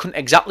I couldn't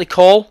exactly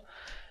call.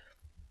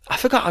 I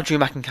forgot how Drew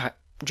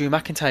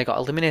McIntyre got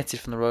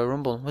eliminated from the Royal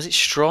Rumble. Was it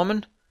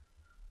Strowman?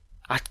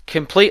 I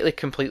completely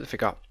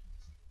forgot.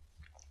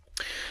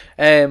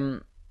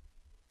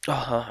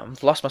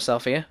 I've lost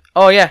myself here.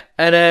 Oh yeah,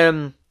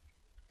 and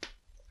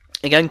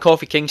again,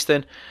 Kofi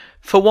Kingston.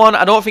 For one,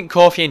 I don't think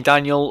Kofi and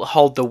Daniel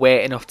hold the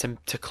weight enough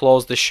to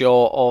close the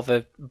show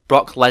over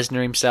Brock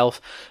Lesnar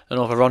himself and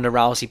over Ronda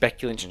Rousey,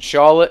 Becky Lynch and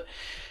Charlotte.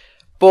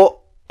 But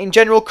in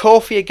general,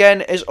 Kofi,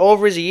 again, as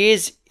over as he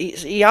is,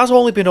 he has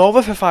only been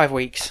over for 5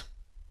 weeks.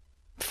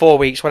 4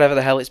 weeks, whatever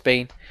the hell it's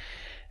been.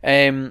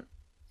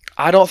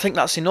 I don't think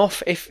that's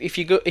enough. If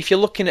you're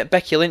looking at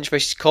Becky Lynch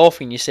versus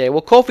Kofi and you say,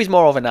 well, Kofi's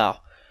more over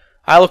now,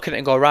 I look at it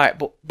and go, right,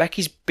 but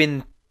Becky's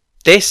been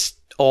this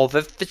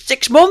over for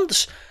 6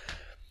 months.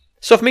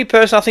 So for me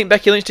personally, I think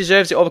Becky Lynch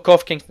deserves it over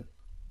Kofi Kingston.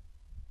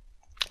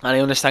 And I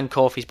understand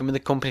Kofi's been with the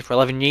company for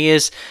 11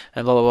 years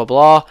and blah, blah, blah,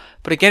 blah.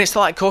 But again, it's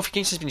not like Kofi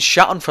Kingston's been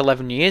shat on for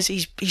 11 years.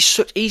 He's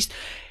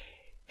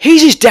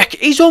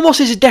almost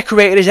as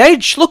decorated as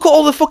Edge. Look at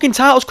all the fucking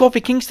titles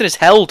Kofi Kingston has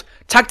held.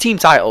 Tag team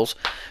titles.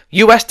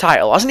 US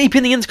title. Hasn't he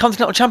been the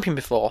Intercontinental Champion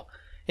before?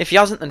 If he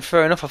hasn't, then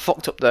fair enough, I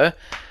fucked up there.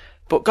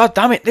 But god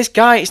damn it, this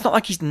guy, it's not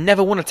like he's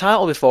never won a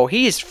title before.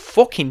 He is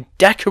fucking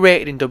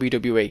decorated in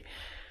WWE.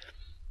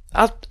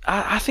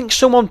 I think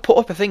someone put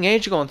up a thing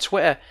ages ago on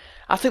Twitter.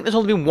 I think there's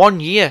only been 1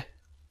 year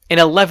in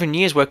 11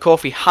 years where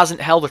Kofi hasn't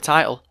held a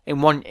title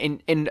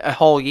in a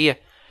whole year.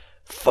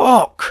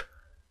 Fuck.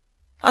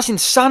 That's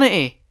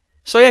insanity.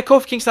 So yeah,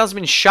 Kofi Kingston hasn't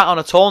been shat on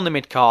at all in the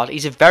mid-card.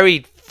 He's a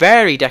very,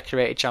 very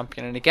decorated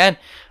champion. And again,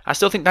 I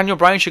still think Daniel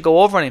Bryan should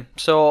go over on him.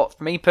 So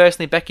for me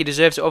personally, Becky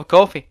deserves it over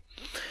Kofi.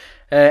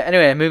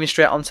 Anyway, moving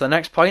straight on to the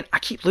next point. I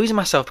keep losing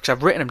myself because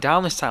I've written them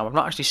down this time. I've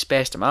not actually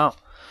spaced them out.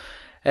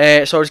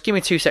 So just give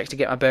me 2 seconds to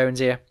get my bearings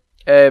here.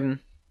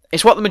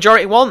 It's what the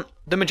majority want.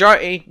 The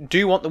majority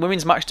do want the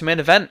women's match to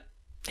main event.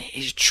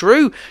 It's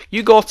true.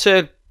 You go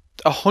to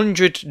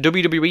 100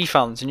 WWE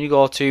fans and you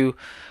go to,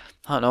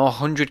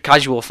 100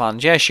 casual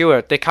fans. Yeah,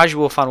 sure. The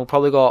casual fan will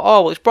probably go,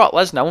 oh, well, it's Brock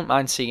Lesnar. I wouldn't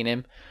mind seeing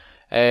him.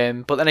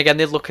 But then again,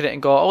 they'd look at it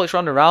and go, oh, it's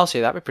Ronda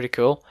Rousey. That'd be pretty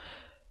cool.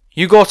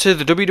 You go to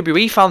the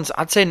WWE fans,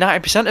 I'd say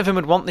 90% of them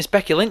would want this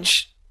Becky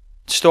Lynch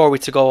story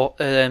to go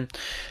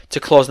to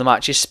close the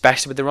match,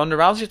 especially with the Ronda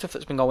Rousey stuff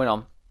that's been going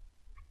on.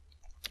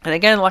 And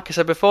again, like I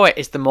said before,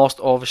 it's the most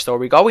over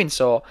story going.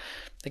 So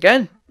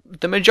again,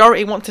 the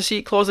majority want to see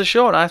it close the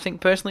show, and I think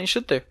personally it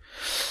should do.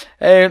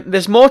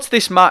 There's more to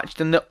this match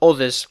than the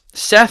others.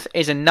 Seth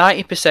is a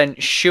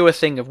 90% sure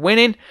thing of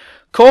winning.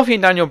 Kofi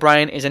and Daniel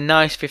Bryan is a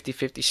nice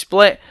 50-50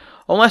 split,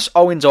 unless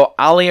Owens or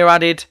Ali are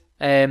added.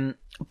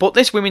 But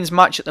this women's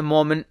match at the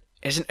moment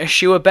isn't a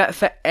sure bet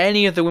for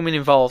any of the women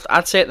involved.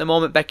 I'd say at the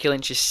moment Becky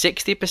Lynch is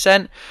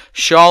 60%,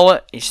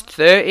 Charlotte is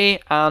 30%,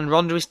 and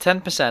Ronda is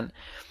 10%.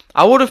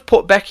 I would have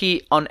put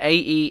Becky on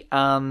 80%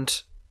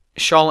 and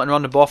Charlotte and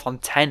Ronda both on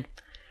 10%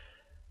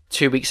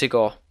 3 weeks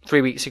ago.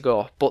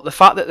 But the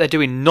fact that they're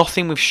doing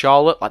nothing with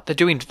Charlotte, like they're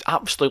doing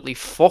absolutely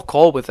fuck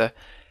all with her,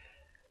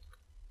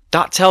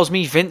 that tells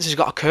me Vince has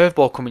got a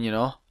curveball coming,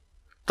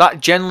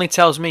 That generally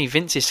tells me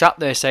Vince is sat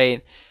there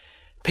saying,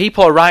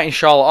 people are writing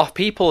Charlotte off.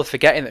 People are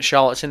forgetting that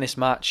Charlotte's in this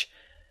match.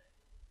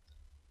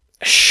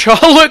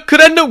 Charlotte could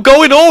end up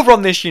going over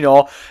on this,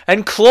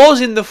 and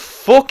closing the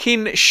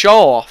fucking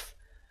show off.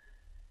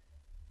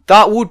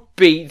 That would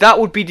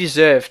be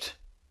deserved.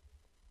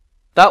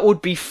 That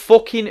would be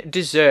fucking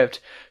deserved.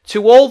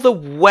 To all the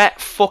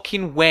wet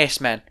fucking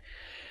waste men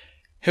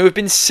who have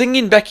been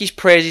singing Becky's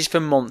praises for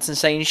months and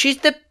saying she's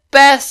the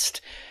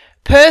best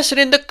person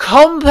in the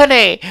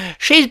company.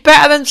 She's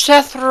better than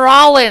Seth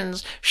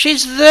Rollins.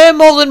 She's there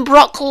more than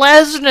Brock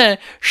Lesnar.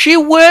 She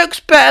works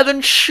better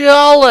than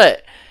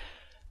Charlotte.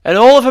 And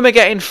all of them are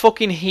getting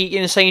fucking heated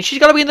and saying she's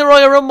got to be in the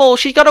Royal Rumble.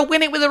 She's got to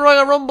win it with the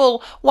Royal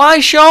Rumble. Why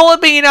is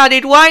Charlotte being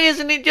added? Why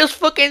isn't it just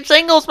fucking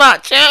singles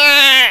match?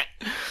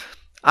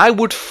 I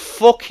would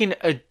fucking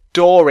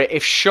adore it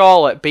if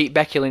Charlotte beat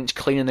Becky Lynch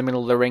clean in the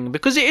middle of the ring,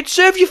 because it'd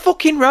serve you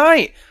fucking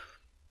right.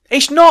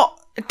 It's not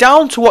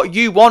down to what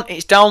you want,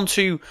 it's down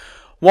to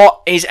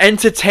what is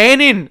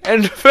entertaining.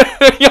 And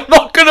you're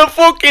not gonna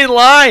fucking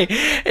lie.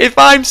 If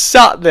I'm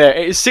sat there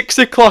at 6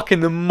 o'clock in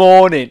the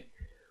morning,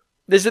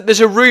 there's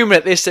a rumour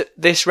that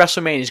this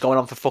WrestleMania is going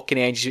on for fucking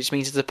ages, which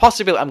means there's a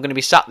possibility I'm going to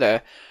be sat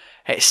there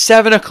at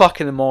 7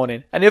 o'clock in the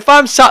morning. And if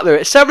I'm sat there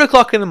at 7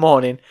 o'clock in the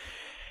morning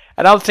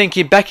and I'm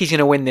thinking Becky's going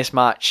to win this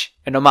match,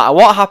 and no matter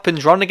what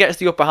happens, Ronda gets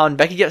the upper hand,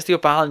 Becky gets the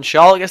upper hand,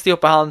 Charlotte gets the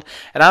upper hand,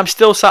 and I'm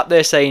still sat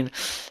there saying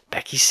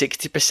Becky's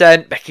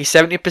 60%, Becky's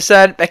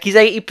 70%, Becky's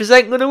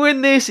 80% going to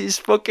win this. It's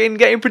fucking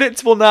getting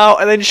predictable now.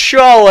 And then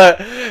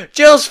Charlotte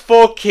just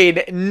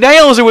fucking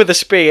nails her with a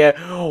spear.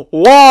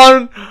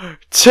 1,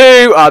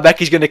 2.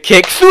 Becky's going to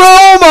kick through.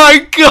 Oh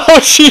my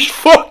god, she's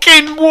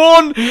fucking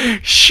won.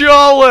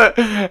 Charlotte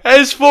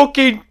has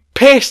fucking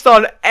pissed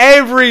on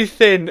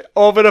everything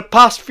over the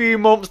past few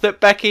months that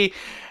Becky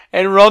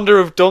and Ronda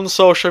have done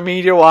social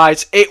media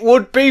wise. It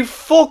would be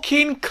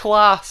fucking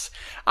class.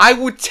 I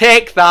would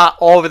take that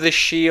over the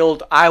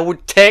Shield. I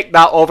would take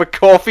that over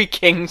Kofi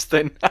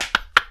Kingston.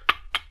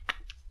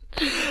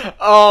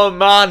 Oh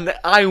man,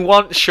 I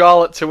want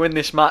Charlotte to win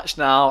this match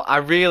now. I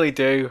really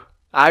do.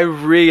 I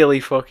really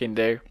fucking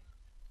do.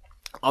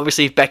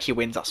 Obviously, if Becky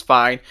wins, that's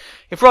fine.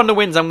 If Ronda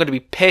wins, I'm going to be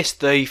pissed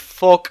the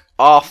fuck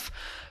off.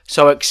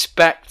 So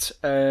expect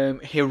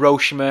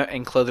Hiroshima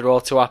and Clear the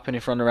Road to happen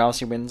if Ronda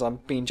Rousey wins.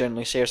 I'm being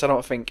genuinely serious. I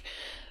don't think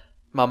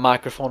my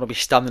microphone will be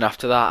standing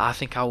after that. I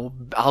think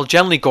I'll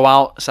generally go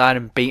outside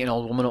and beat an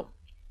old woman up.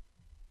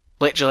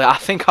 Literally, I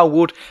think I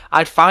would.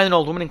 I'd find an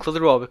old woman in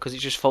Clear Road because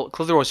it's just full.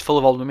 Clear Road is full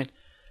of old women,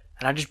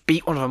 and I'd just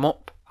beat one of them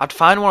up. I'd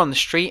find one on the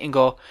street and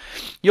go,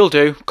 "You'll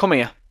do. Come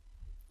here."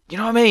 You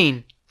know what I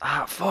mean?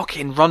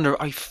 Fucking Ronda.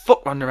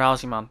 Fuck Ronda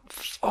Rousey, man.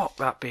 Fuck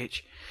that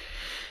bitch.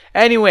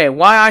 Anyway,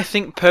 why I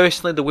think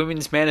personally the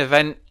women's main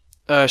event,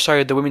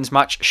 the women's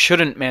match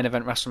shouldn't main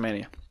event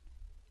WrestleMania.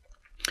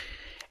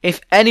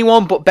 If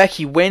anyone but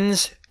Becky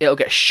wins, it'll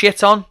get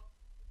shit on.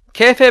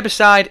 Kayfabe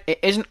aside, it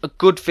isn't a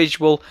good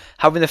visual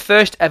having the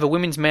first ever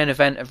women's main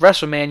event of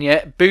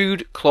WrestleMania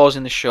booed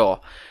closing the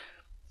show.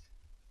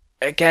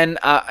 Again,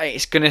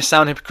 it's going to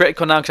sound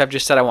hypocritical now because I've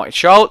just said I wanted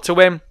Charlotte to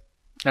win,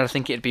 and I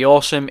think it'd be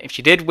awesome if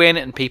she did win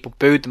and people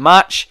booed the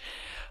match.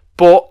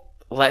 But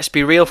let's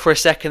be real for a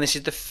second, this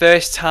is the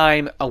first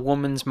time a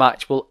women's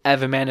match will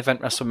ever main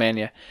event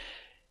WrestleMania.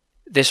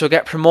 This will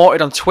get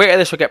promoted on Twitter,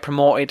 this will get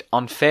promoted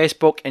on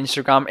Facebook,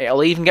 Instagram,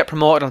 it'll even get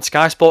promoted on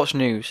Sky Sports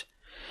News.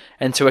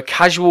 And to a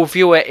casual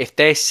viewer, if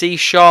they see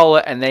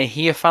Charlotte and they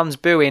hear fans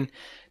booing,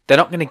 they're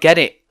not going to get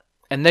it.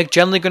 And they're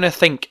generally going to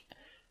think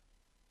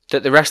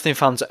that the wrestling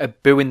fans are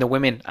booing the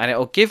women. And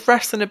it'll give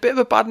wrestling a bit of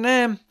a bad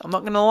name, I'm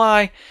not going to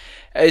lie.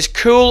 As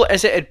cool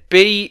as it'd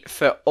be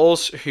for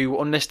us who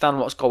understand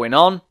what's going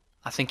on,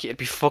 I think it'd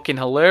be fucking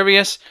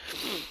hilarious.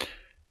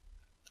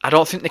 I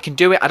don't think they can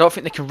do it. I don't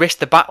think they can risk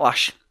the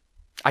backlash.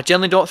 I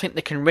generally don't think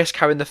they can risk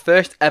having the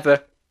first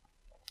ever,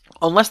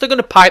 unless they're going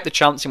to pipe the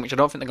chance in, which I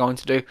don't think they're going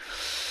to do.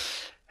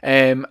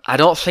 I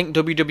don't think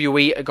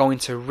WWE are going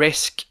to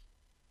risk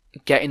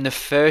getting the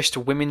first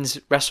women's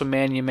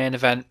WrestleMania main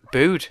event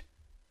booed.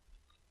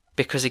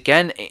 Because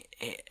again,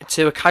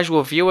 to a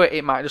casual viewer,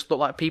 it might just look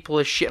like people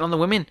are shitting on the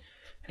women.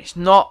 It's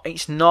not,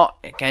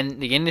 again,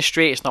 the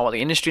industry, it's not what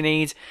the industry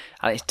needs,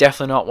 and it's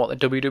definitely not what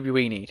the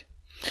WWE need.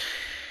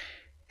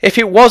 If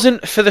it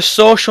wasn't for the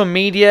social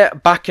media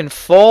back and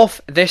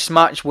forth, this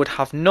match would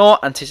have no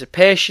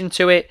anticipation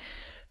to it.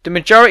 The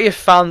majority of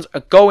fans are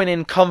going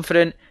in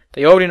confident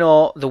they already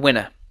know the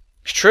winner.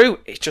 It's true,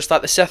 it's just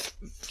like the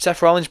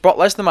Seth Rollins-Brock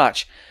Lesnar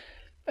match.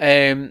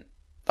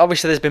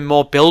 Obviously there's been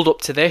more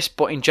build-up to this,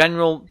 but in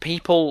general,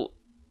 people,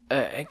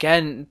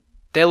 again,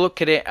 they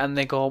look at it and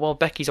they go, well,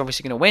 Becky's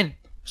obviously going to win.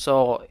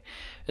 So,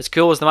 as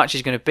cool as the match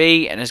is going to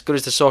be, and as good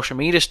as the social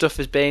media stuff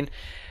has been,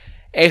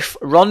 if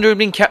Ronda had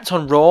been kept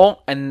on Raw,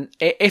 and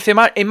if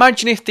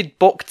imagine if they'd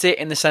booked it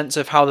in the sense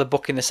of how they're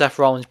booking the Seth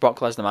Rollins-Brock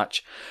Lesnar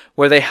match,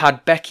 where they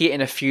had Becky in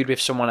a feud with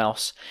someone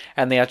else,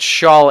 and they had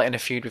Charlotte in a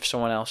feud with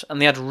someone else,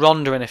 and they had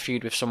Ronda in a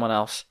feud with someone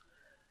else.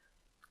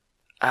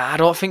 I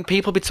don't think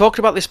people would be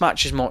talking about this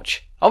match as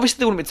much. Obviously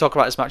they wouldn't be talking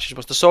about this match as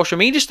much. The social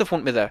media stuff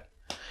wouldn't be there.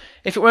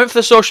 If it weren't for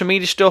the social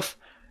media stuff,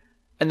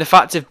 and the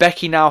fact that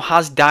Becky now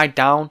has died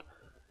down,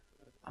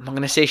 I'm not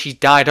going to say she's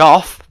died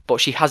off,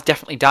 but she has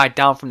definitely died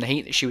down from the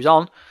heat that she was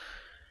on.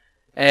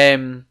 I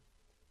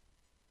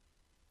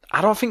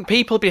don't think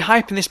people would be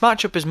hyping this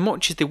match up as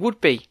much as they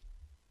would be.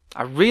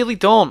 I really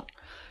don't.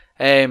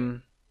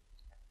 Again,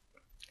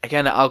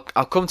 I'll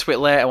come to it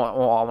later. What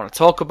I want to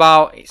talk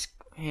about.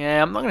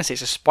 I'm not going to say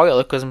it's a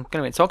spoiler because I'm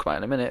going to talk about it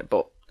in a minute,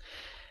 but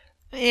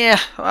yeah,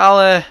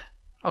 I'll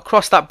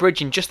cross that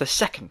bridge in just a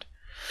second.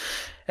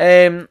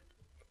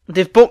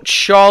 They've booked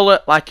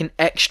Charlotte like an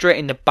extra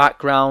in the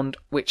background,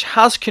 which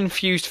has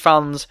confused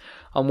fans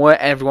on where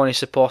everyone is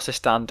supposed to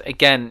stand.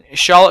 Again,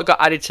 Charlotte got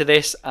added to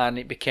this and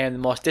it became the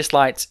most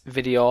disliked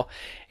video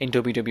in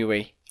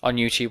WWE on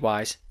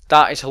YouTube-wise.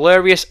 That is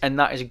hilarious and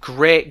that is a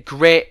great,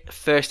 great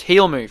first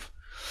heel move.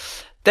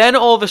 Then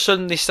all of a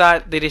sudden they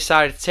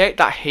decided to take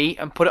that heat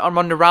and put it on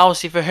Ronda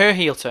Rousey for her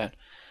heel turn.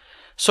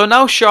 So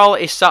now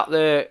Charlotte is sat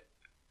there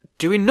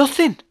doing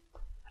nothing.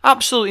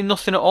 Absolutely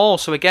nothing at all.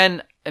 So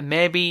again,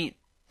 maybe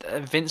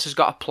Vince has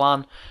got a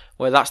plan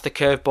where that's the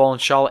curveball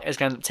and Charlotte is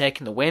going to end up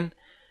taking the win.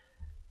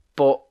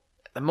 But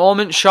at the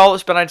moment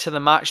Charlotte's been added to the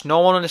match, no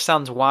one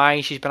understands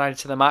why she's been added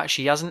to the match.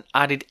 She hasn't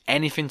added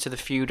anything to the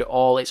feud at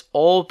all. It's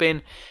all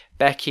been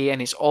Becky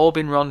and it's all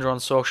been Ronda on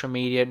social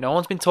media. No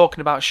one's been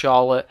talking about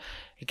Charlotte.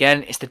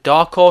 Again, it's the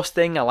dark horse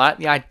thing. I like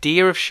the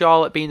idea of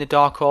Charlotte being the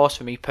dark horse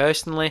for me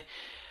personally.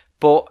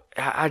 But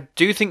I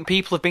do think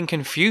people have been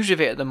confused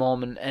with it at the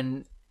moment,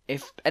 and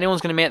if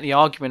anyone's going to make the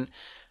argument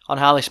on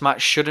how this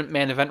match shouldn't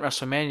main event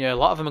WrestleMania, a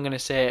lot of them are going to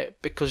say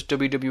because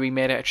WWE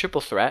made it a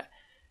triple threat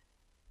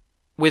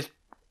with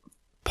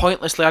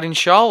pointlessly adding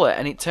Charlotte,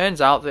 and it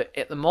turns out that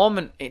at the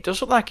moment it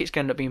does look like it's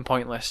going to end up being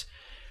pointless.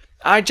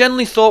 I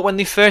generally thought when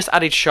they first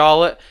added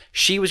Charlotte,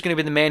 she was going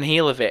to be the main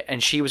heel of it,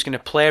 and she was going to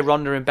play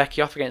Ronda and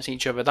Becky off against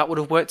each other. That would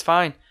have worked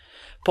fine.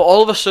 But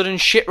all of a sudden,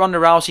 shit, Ronda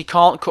Rousey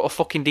can't cut a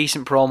fucking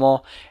decent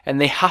promo, and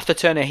they have to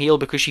turn her heel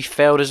because she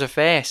failed as a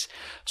face.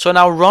 So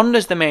now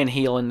Ronda's the main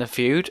heel in the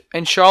feud,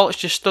 and Charlotte's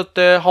just stood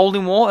there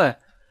holding water.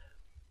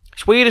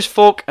 It's weird as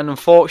fuck, and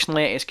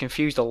unfortunately, it's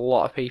confused a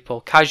lot of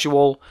people.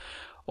 Casual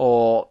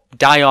or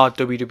diehard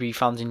WWE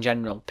fans in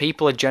general.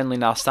 People are generally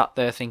now sat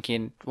there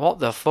thinking, what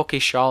the fuck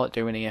is Charlotte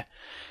doing here?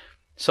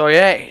 So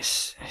yeah,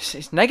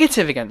 it's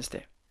negative against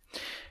it.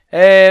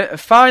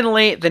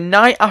 Finally, the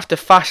night after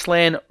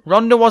Fastlane,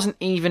 Ronda wasn't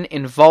even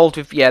involved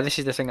with, this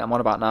is the thing that I'm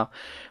on about now,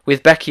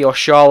 with Becky or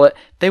Charlotte.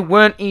 They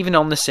weren't even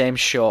on the same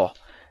show.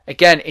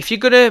 Again, if you're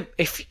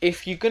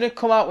gonna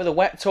come out with a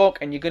wet talk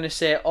and you're gonna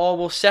say, oh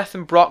well, Seth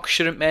and Brock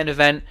shouldn't main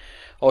event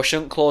or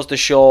shouldn't close the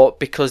show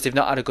because they've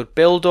not had a good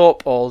build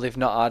up, or they've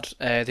not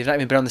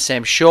even been on the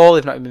same show,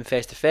 they've not even been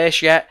face to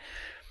face yet.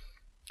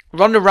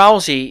 Ronda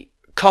Rousey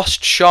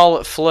cost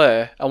Charlotte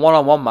Flair a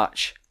one-on-one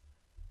match.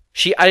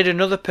 She added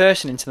another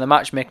person into the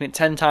match, making it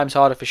 10 times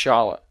harder for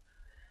Charlotte.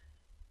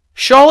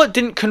 Charlotte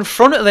didn't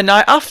confront her the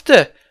night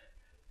after.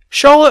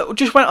 Charlotte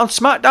just went on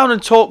SmackDown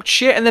and talked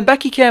shit, and then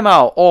Becky came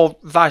out, or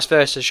vice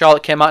versa.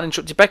 Charlotte came out and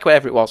interrupted Becky,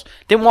 whatever it was.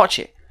 Didn't watch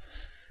it.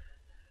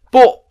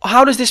 But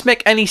how does this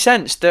make any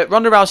sense? That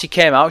Ronda Rousey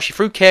came out, she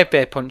threw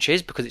kayfabe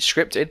punches because it's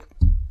scripted,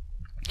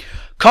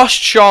 cost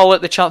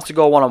Charlotte the chance to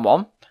go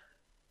one-on-one.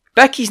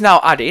 Becky's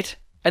now added,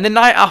 and the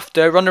night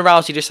after, Ronda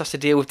Rousey just has to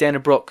deal with Dana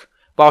Brooke,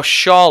 while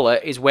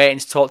Charlotte is waiting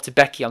to talk to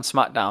Becky on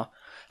SmackDown.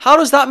 How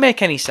does that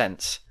make any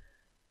sense?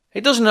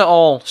 It doesn't at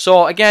all.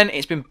 So again,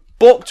 it's been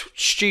booked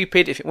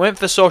stupid. If it weren't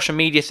for the social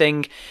media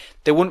thing,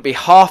 there wouldn't be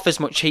half as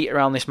much heat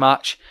around this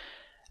match.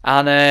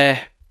 And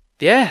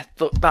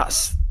look,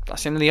 that's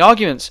the end of the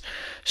arguments.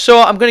 So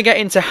I'm going to get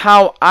into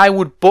how I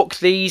would book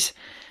these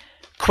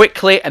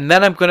quickly, and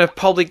then I'm going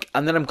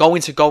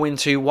to go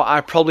into what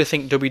I probably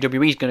think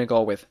WWE is going to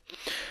go with.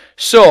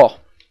 So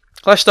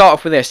let's start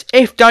off with this.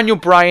 If Daniel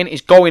Bryan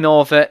is going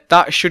over,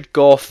 that should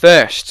go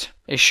first.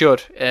 It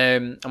should.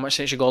 I'm not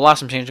saying it should go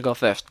last, I'm saying it should go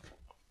first.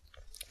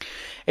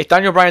 If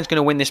Daniel Bryan's going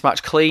to win this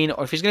match clean,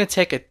 or if he's going to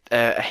take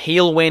a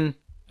heel win,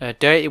 a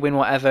dirty win,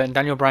 whatever, and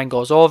Daniel Bryan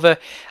goes over,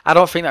 I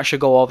don't think that should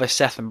go over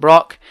Seth and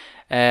Brock,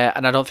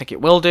 and I don't think it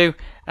will do,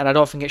 and I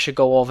don't think it should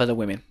go over the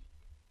women.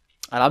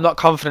 And I'm not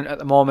confident at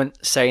the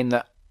moment saying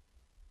that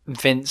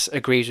Vince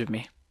agrees with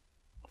me.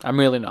 I'm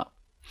really not.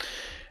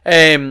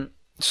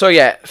 So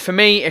yeah, for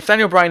me, if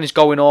Daniel Bryan is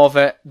going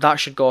over, that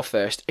should go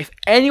first. If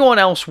anyone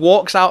else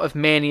walks out of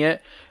Mania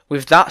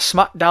with that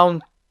SmackDown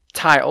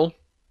title,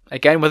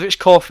 again, whether it's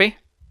Kofi,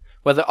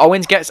 whether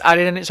Owens gets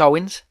added and it's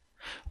Owens,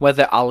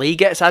 whether Ali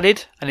gets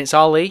added and it's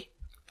Ali,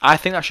 I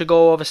think that should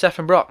go over Seth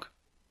and Brock.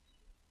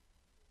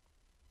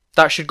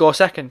 That should go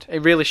second.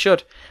 It really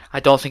should. I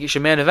don't think it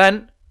should main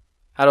event.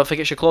 I don't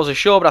think it should close the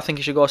show, but I think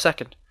it should go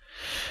second.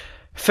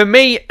 For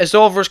me, as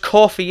over as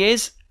Kofi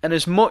is, and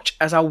as much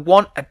as I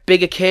want a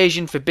big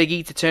occasion for Big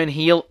E to turn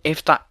heel,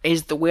 if that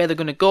is the way they're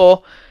going to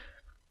go,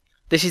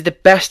 this is the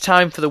best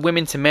time for the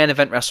women to main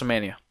event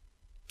WrestleMania.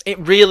 It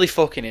really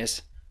fucking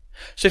is.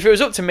 So if it was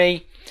up to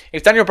me,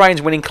 if Daniel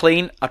Bryan's winning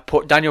clean, I'd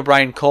put Daniel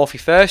Bryan Kofi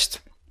first.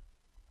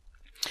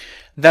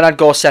 Then I'd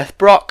go Seth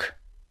Brock.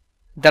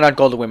 Then I'd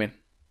go the women.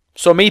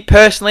 So me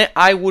personally,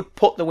 I would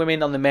put the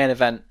women on the main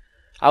event.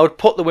 I would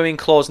put the women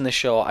closing the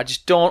show. I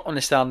just don't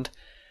understand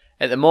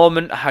at the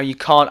moment how you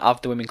can't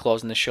have the women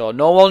closing the show.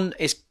 No one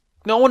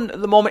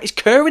at the moment is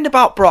caring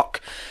about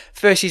Brock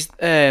versus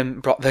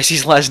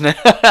Lesnar.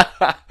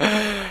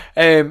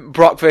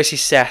 Brock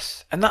versus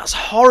Seth. And that's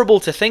horrible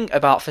to think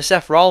about for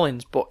Seth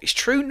Rollins, but it's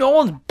true, no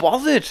one's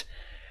bothered.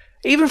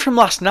 Even from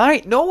last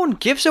night, no one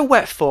gives a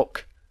wet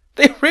fuck.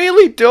 They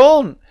really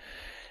don't.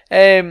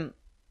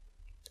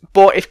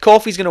 But if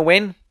Kofi's going to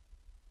win,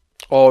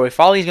 or if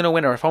Ali's going to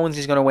win, or if Owens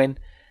is going to win,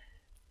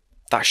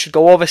 that should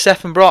go over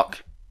Seth and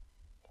Brock.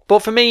 But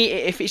for me,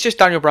 if it's just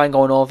Daniel Bryan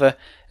going over,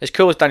 as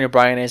cool as Daniel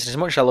Bryan is, and as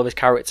much as I love his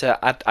character,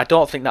 I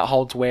don't think that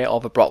holds weight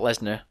over Brock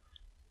Lesnar.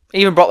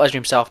 Even Brock Lesnar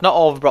himself, not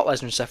over Brock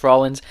Lesnar and Seth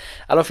Rollins.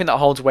 I don't think that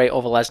holds weight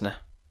over Lesnar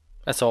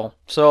at all.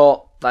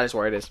 So that is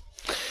where it is.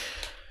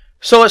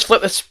 So let's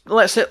flip this.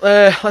 Let's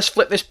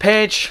flip this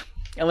page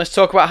and let's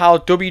talk about how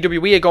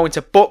WWE are going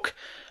to book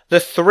the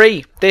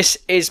 3. This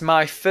is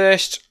my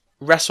first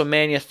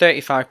WrestleMania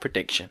 35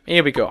 prediction.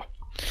 Here we go.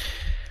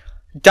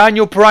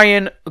 Daniel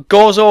Bryan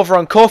goes over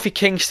on Kofi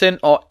Kingston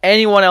or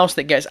anyone else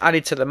that gets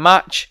added to the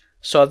match.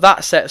 So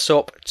that sets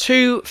up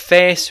 2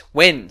 face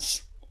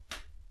wins.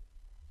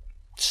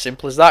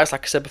 Simple as that. It's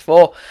like I said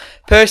before.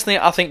 Personally,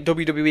 I think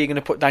WWE are going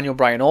to put Daniel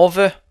Bryan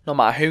over, no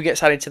matter who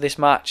gets added to this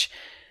match.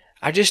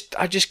 I just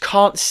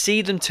can't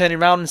see them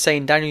turning around and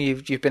saying,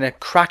 Daniel, you've been a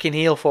cracking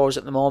heel for us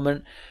at the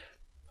moment.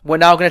 we're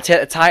now going to take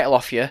the title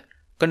off you,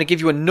 going to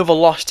give you another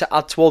loss to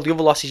add to all the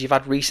other losses you've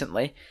had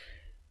recently,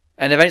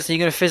 and eventually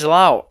you're going to fizzle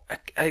out.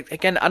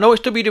 Again, I know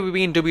it's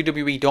WWE and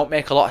WWE don't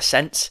make a lot of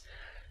sense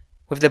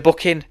with the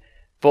booking,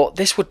 but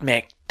this would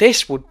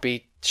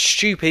be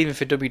stupid even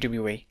for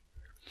WWE.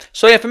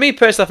 So yeah, for me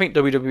personally, I think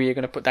WWE are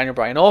going to put Daniel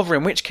Bryan over,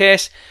 in which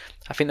case,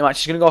 I think the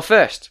match is going to go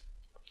first.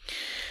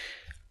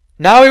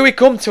 Now here we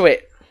come to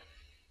it.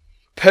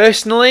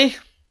 Personally,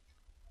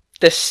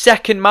 the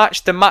second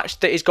match, the match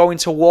that is going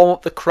to warm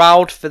up the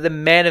crowd for the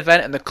main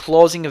event and the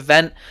closing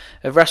event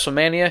of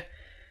WrestleMania,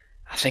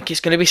 I think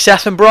it's going to be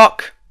Seth and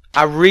Brock.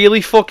 I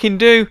really fucking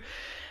do.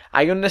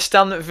 I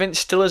understand that Vince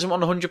still isn't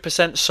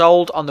 100%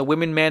 sold on the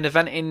women main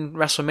event in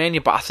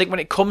WrestleMania, but I think when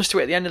it comes to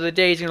it at the end of the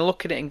day, he's going to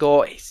look at it and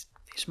go, it's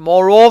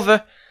more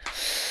over.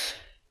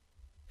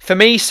 For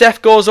me,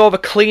 Seth goes over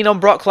clean on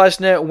Brock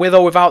Lesnar with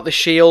or without the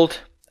Shield,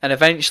 and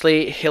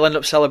eventually he'll end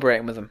up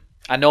celebrating with them.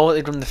 I know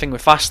they've done the thing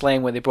with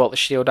Fastlane where they brought the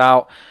Shield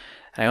out.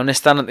 I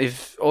understand that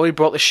they've already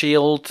brought the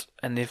Shield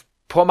and they've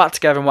put them back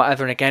together and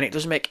whatever, and again, it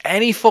doesn't make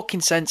any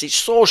fucking sense. It's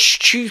so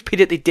stupid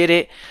that they did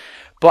it,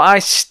 but I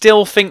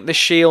still think the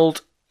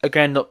Shield are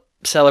going to end up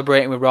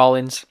celebrating with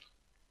Rollins.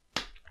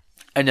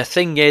 And the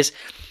thing is,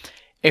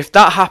 if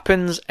that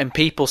happens and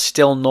people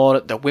still know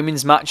that the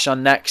women's match is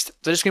on next,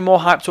 they're just going to be more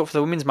hyped up for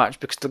the women's match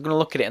because they're going to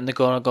look at it and they're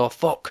going to go,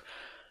 fuck,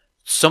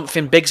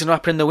 something big's going to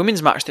happen in the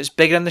women's match that's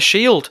bigger than the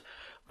Shield.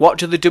 What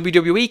do the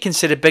WWE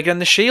consider bigger than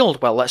the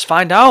Shield? Well, let's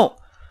find out.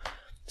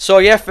 So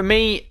yeah, for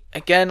me,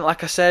 again,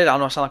 like I said, I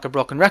know I sound like a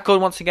broken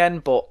record once again,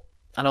 but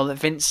I know that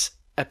Vince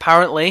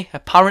apparently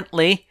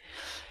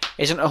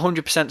isn't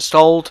 100%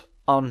 sold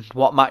on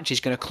what match is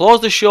going to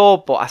close the show,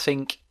 but I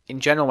think in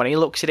general when he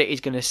looks at it,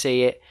 he's going to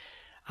see it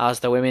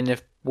as the women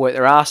have worked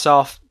their ass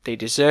off, they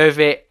deserve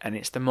it, and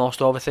it's the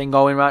most over thing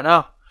going right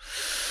now.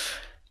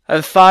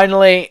 And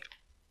finally,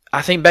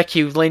 I think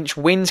Becky Lynch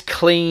wins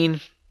clean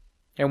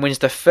and wins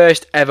the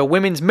first ever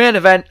women's main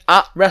event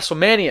at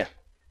WrestleMania.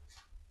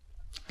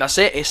 That's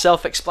it, it's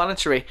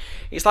self-explanatory.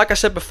 It's like I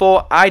said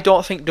before, I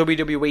don't think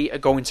WWE are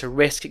going to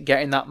risk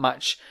getting that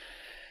match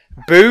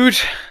booed.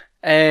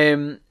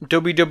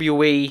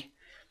 WWE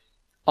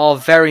are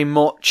very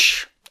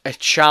much a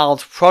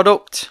child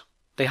product.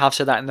 They have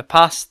said that in the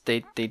past.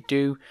 They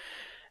do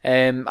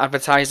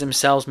advertise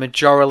themselves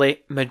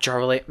majoritively,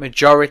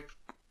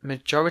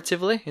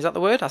 is that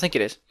the word? I think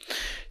it is.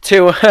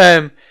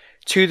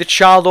 To the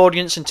child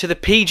audience and to the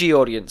PG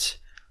audience.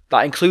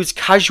 That includes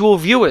casual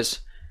viewers.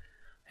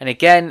 And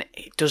again,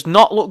 it does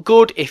not look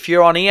good if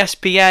you're on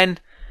ESPN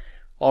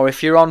or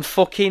if you're on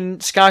fucking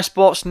Sky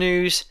Sports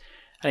News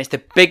and it's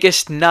the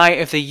biggest night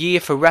of the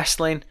year for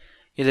wrestling.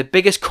 You're the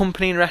biggest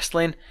company in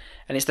wrestling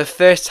and it's the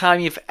first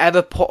time you've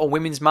ever put a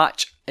women's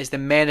match as the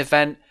main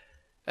event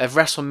of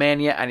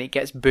WrestleMania and it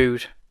gets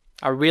booed.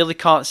 I really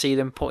can't see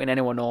them putting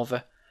anyone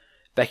over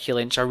Becky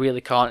Lynch. I really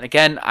can't.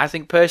 Again, I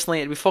think personally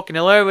it'd be fucking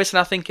hilarious and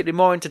I think it'd be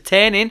more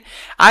entertaining.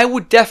 I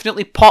would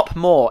definitely pop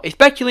more. If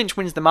Becky Lynch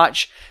wins the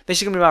match, this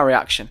is going to be my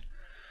reaction.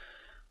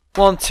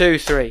 1, 2,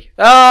 3.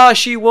 Oh,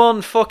 she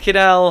won. Fucking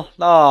hell.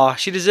 Oh,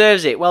 she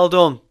deserves it. Well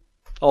done.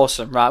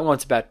 Awesome. Right, I'm going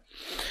to bed.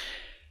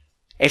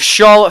 If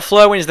Charlotte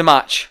Flair wins the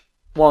match.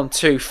 1,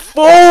 2.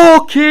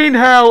 Fucking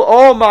hell.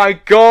 Oh my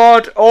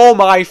god. Oh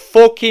my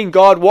fucking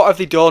god. What have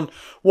they done?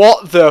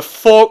 What the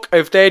fuck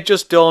have they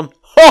just done?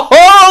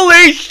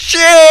 Holy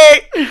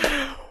shit!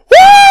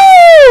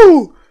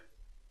 Woo!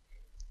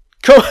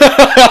 Come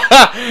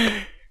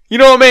you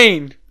know what I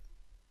mean?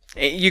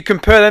 You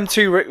compare them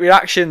two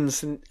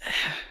reactions, and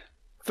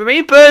for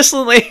me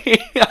personally,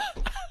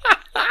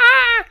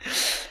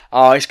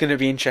 oh, it's going to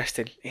be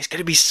interesting. It's going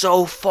to be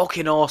so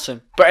fucking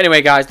awesome. But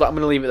anyway, guys, I'm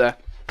going to leave it there.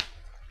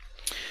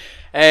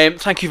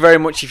 Thank you very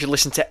much if you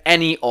listened to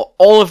any or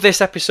all of this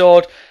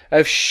episode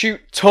of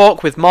Shoot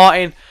Talk with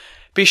Martin.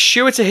 Be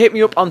sure to hit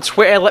me up on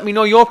Twitter. Let me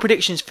know your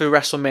predictions for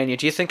WrestleMania.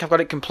 Do you think I've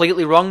got it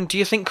completely wrong? Do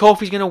you think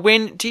Kofi's going to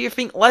win? Do you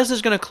think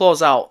Lesnar's going to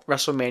close out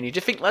WrestleMania? Do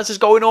you think Lesnar's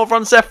going over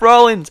on Seth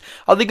Rollins?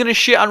 Are they going to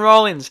shit on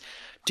Rollins?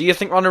 Do you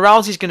think Ronda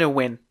Rousey's going to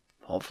win?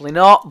 Hopefully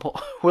not,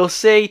 but we'll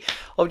see.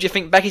 Or do you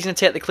think Becky's going to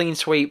take the clean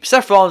sweep?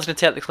 Seth Rollins is going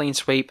to take the clean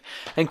sweep.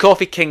 And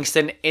Kofi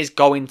Kingston is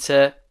going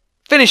to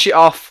finish it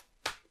off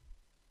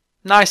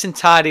nice and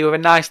tidy with a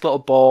nice little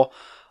bow.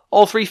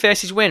 All three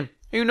faces win.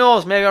 Who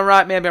knows? Maybe I'm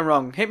right, maybe I'm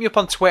wrong. Hit me up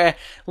on Twitter.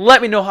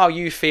 Let me know how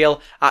you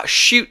feel at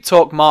Shoot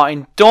Talk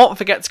Martin. Don't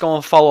forget to go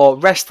and follow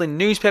Wrestling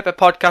Newspaper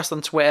Podcast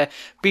on Twitter.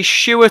 Be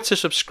sure to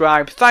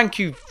subscribe. Thank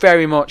you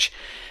very much.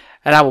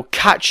 And I will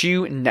catch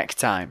you next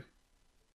time.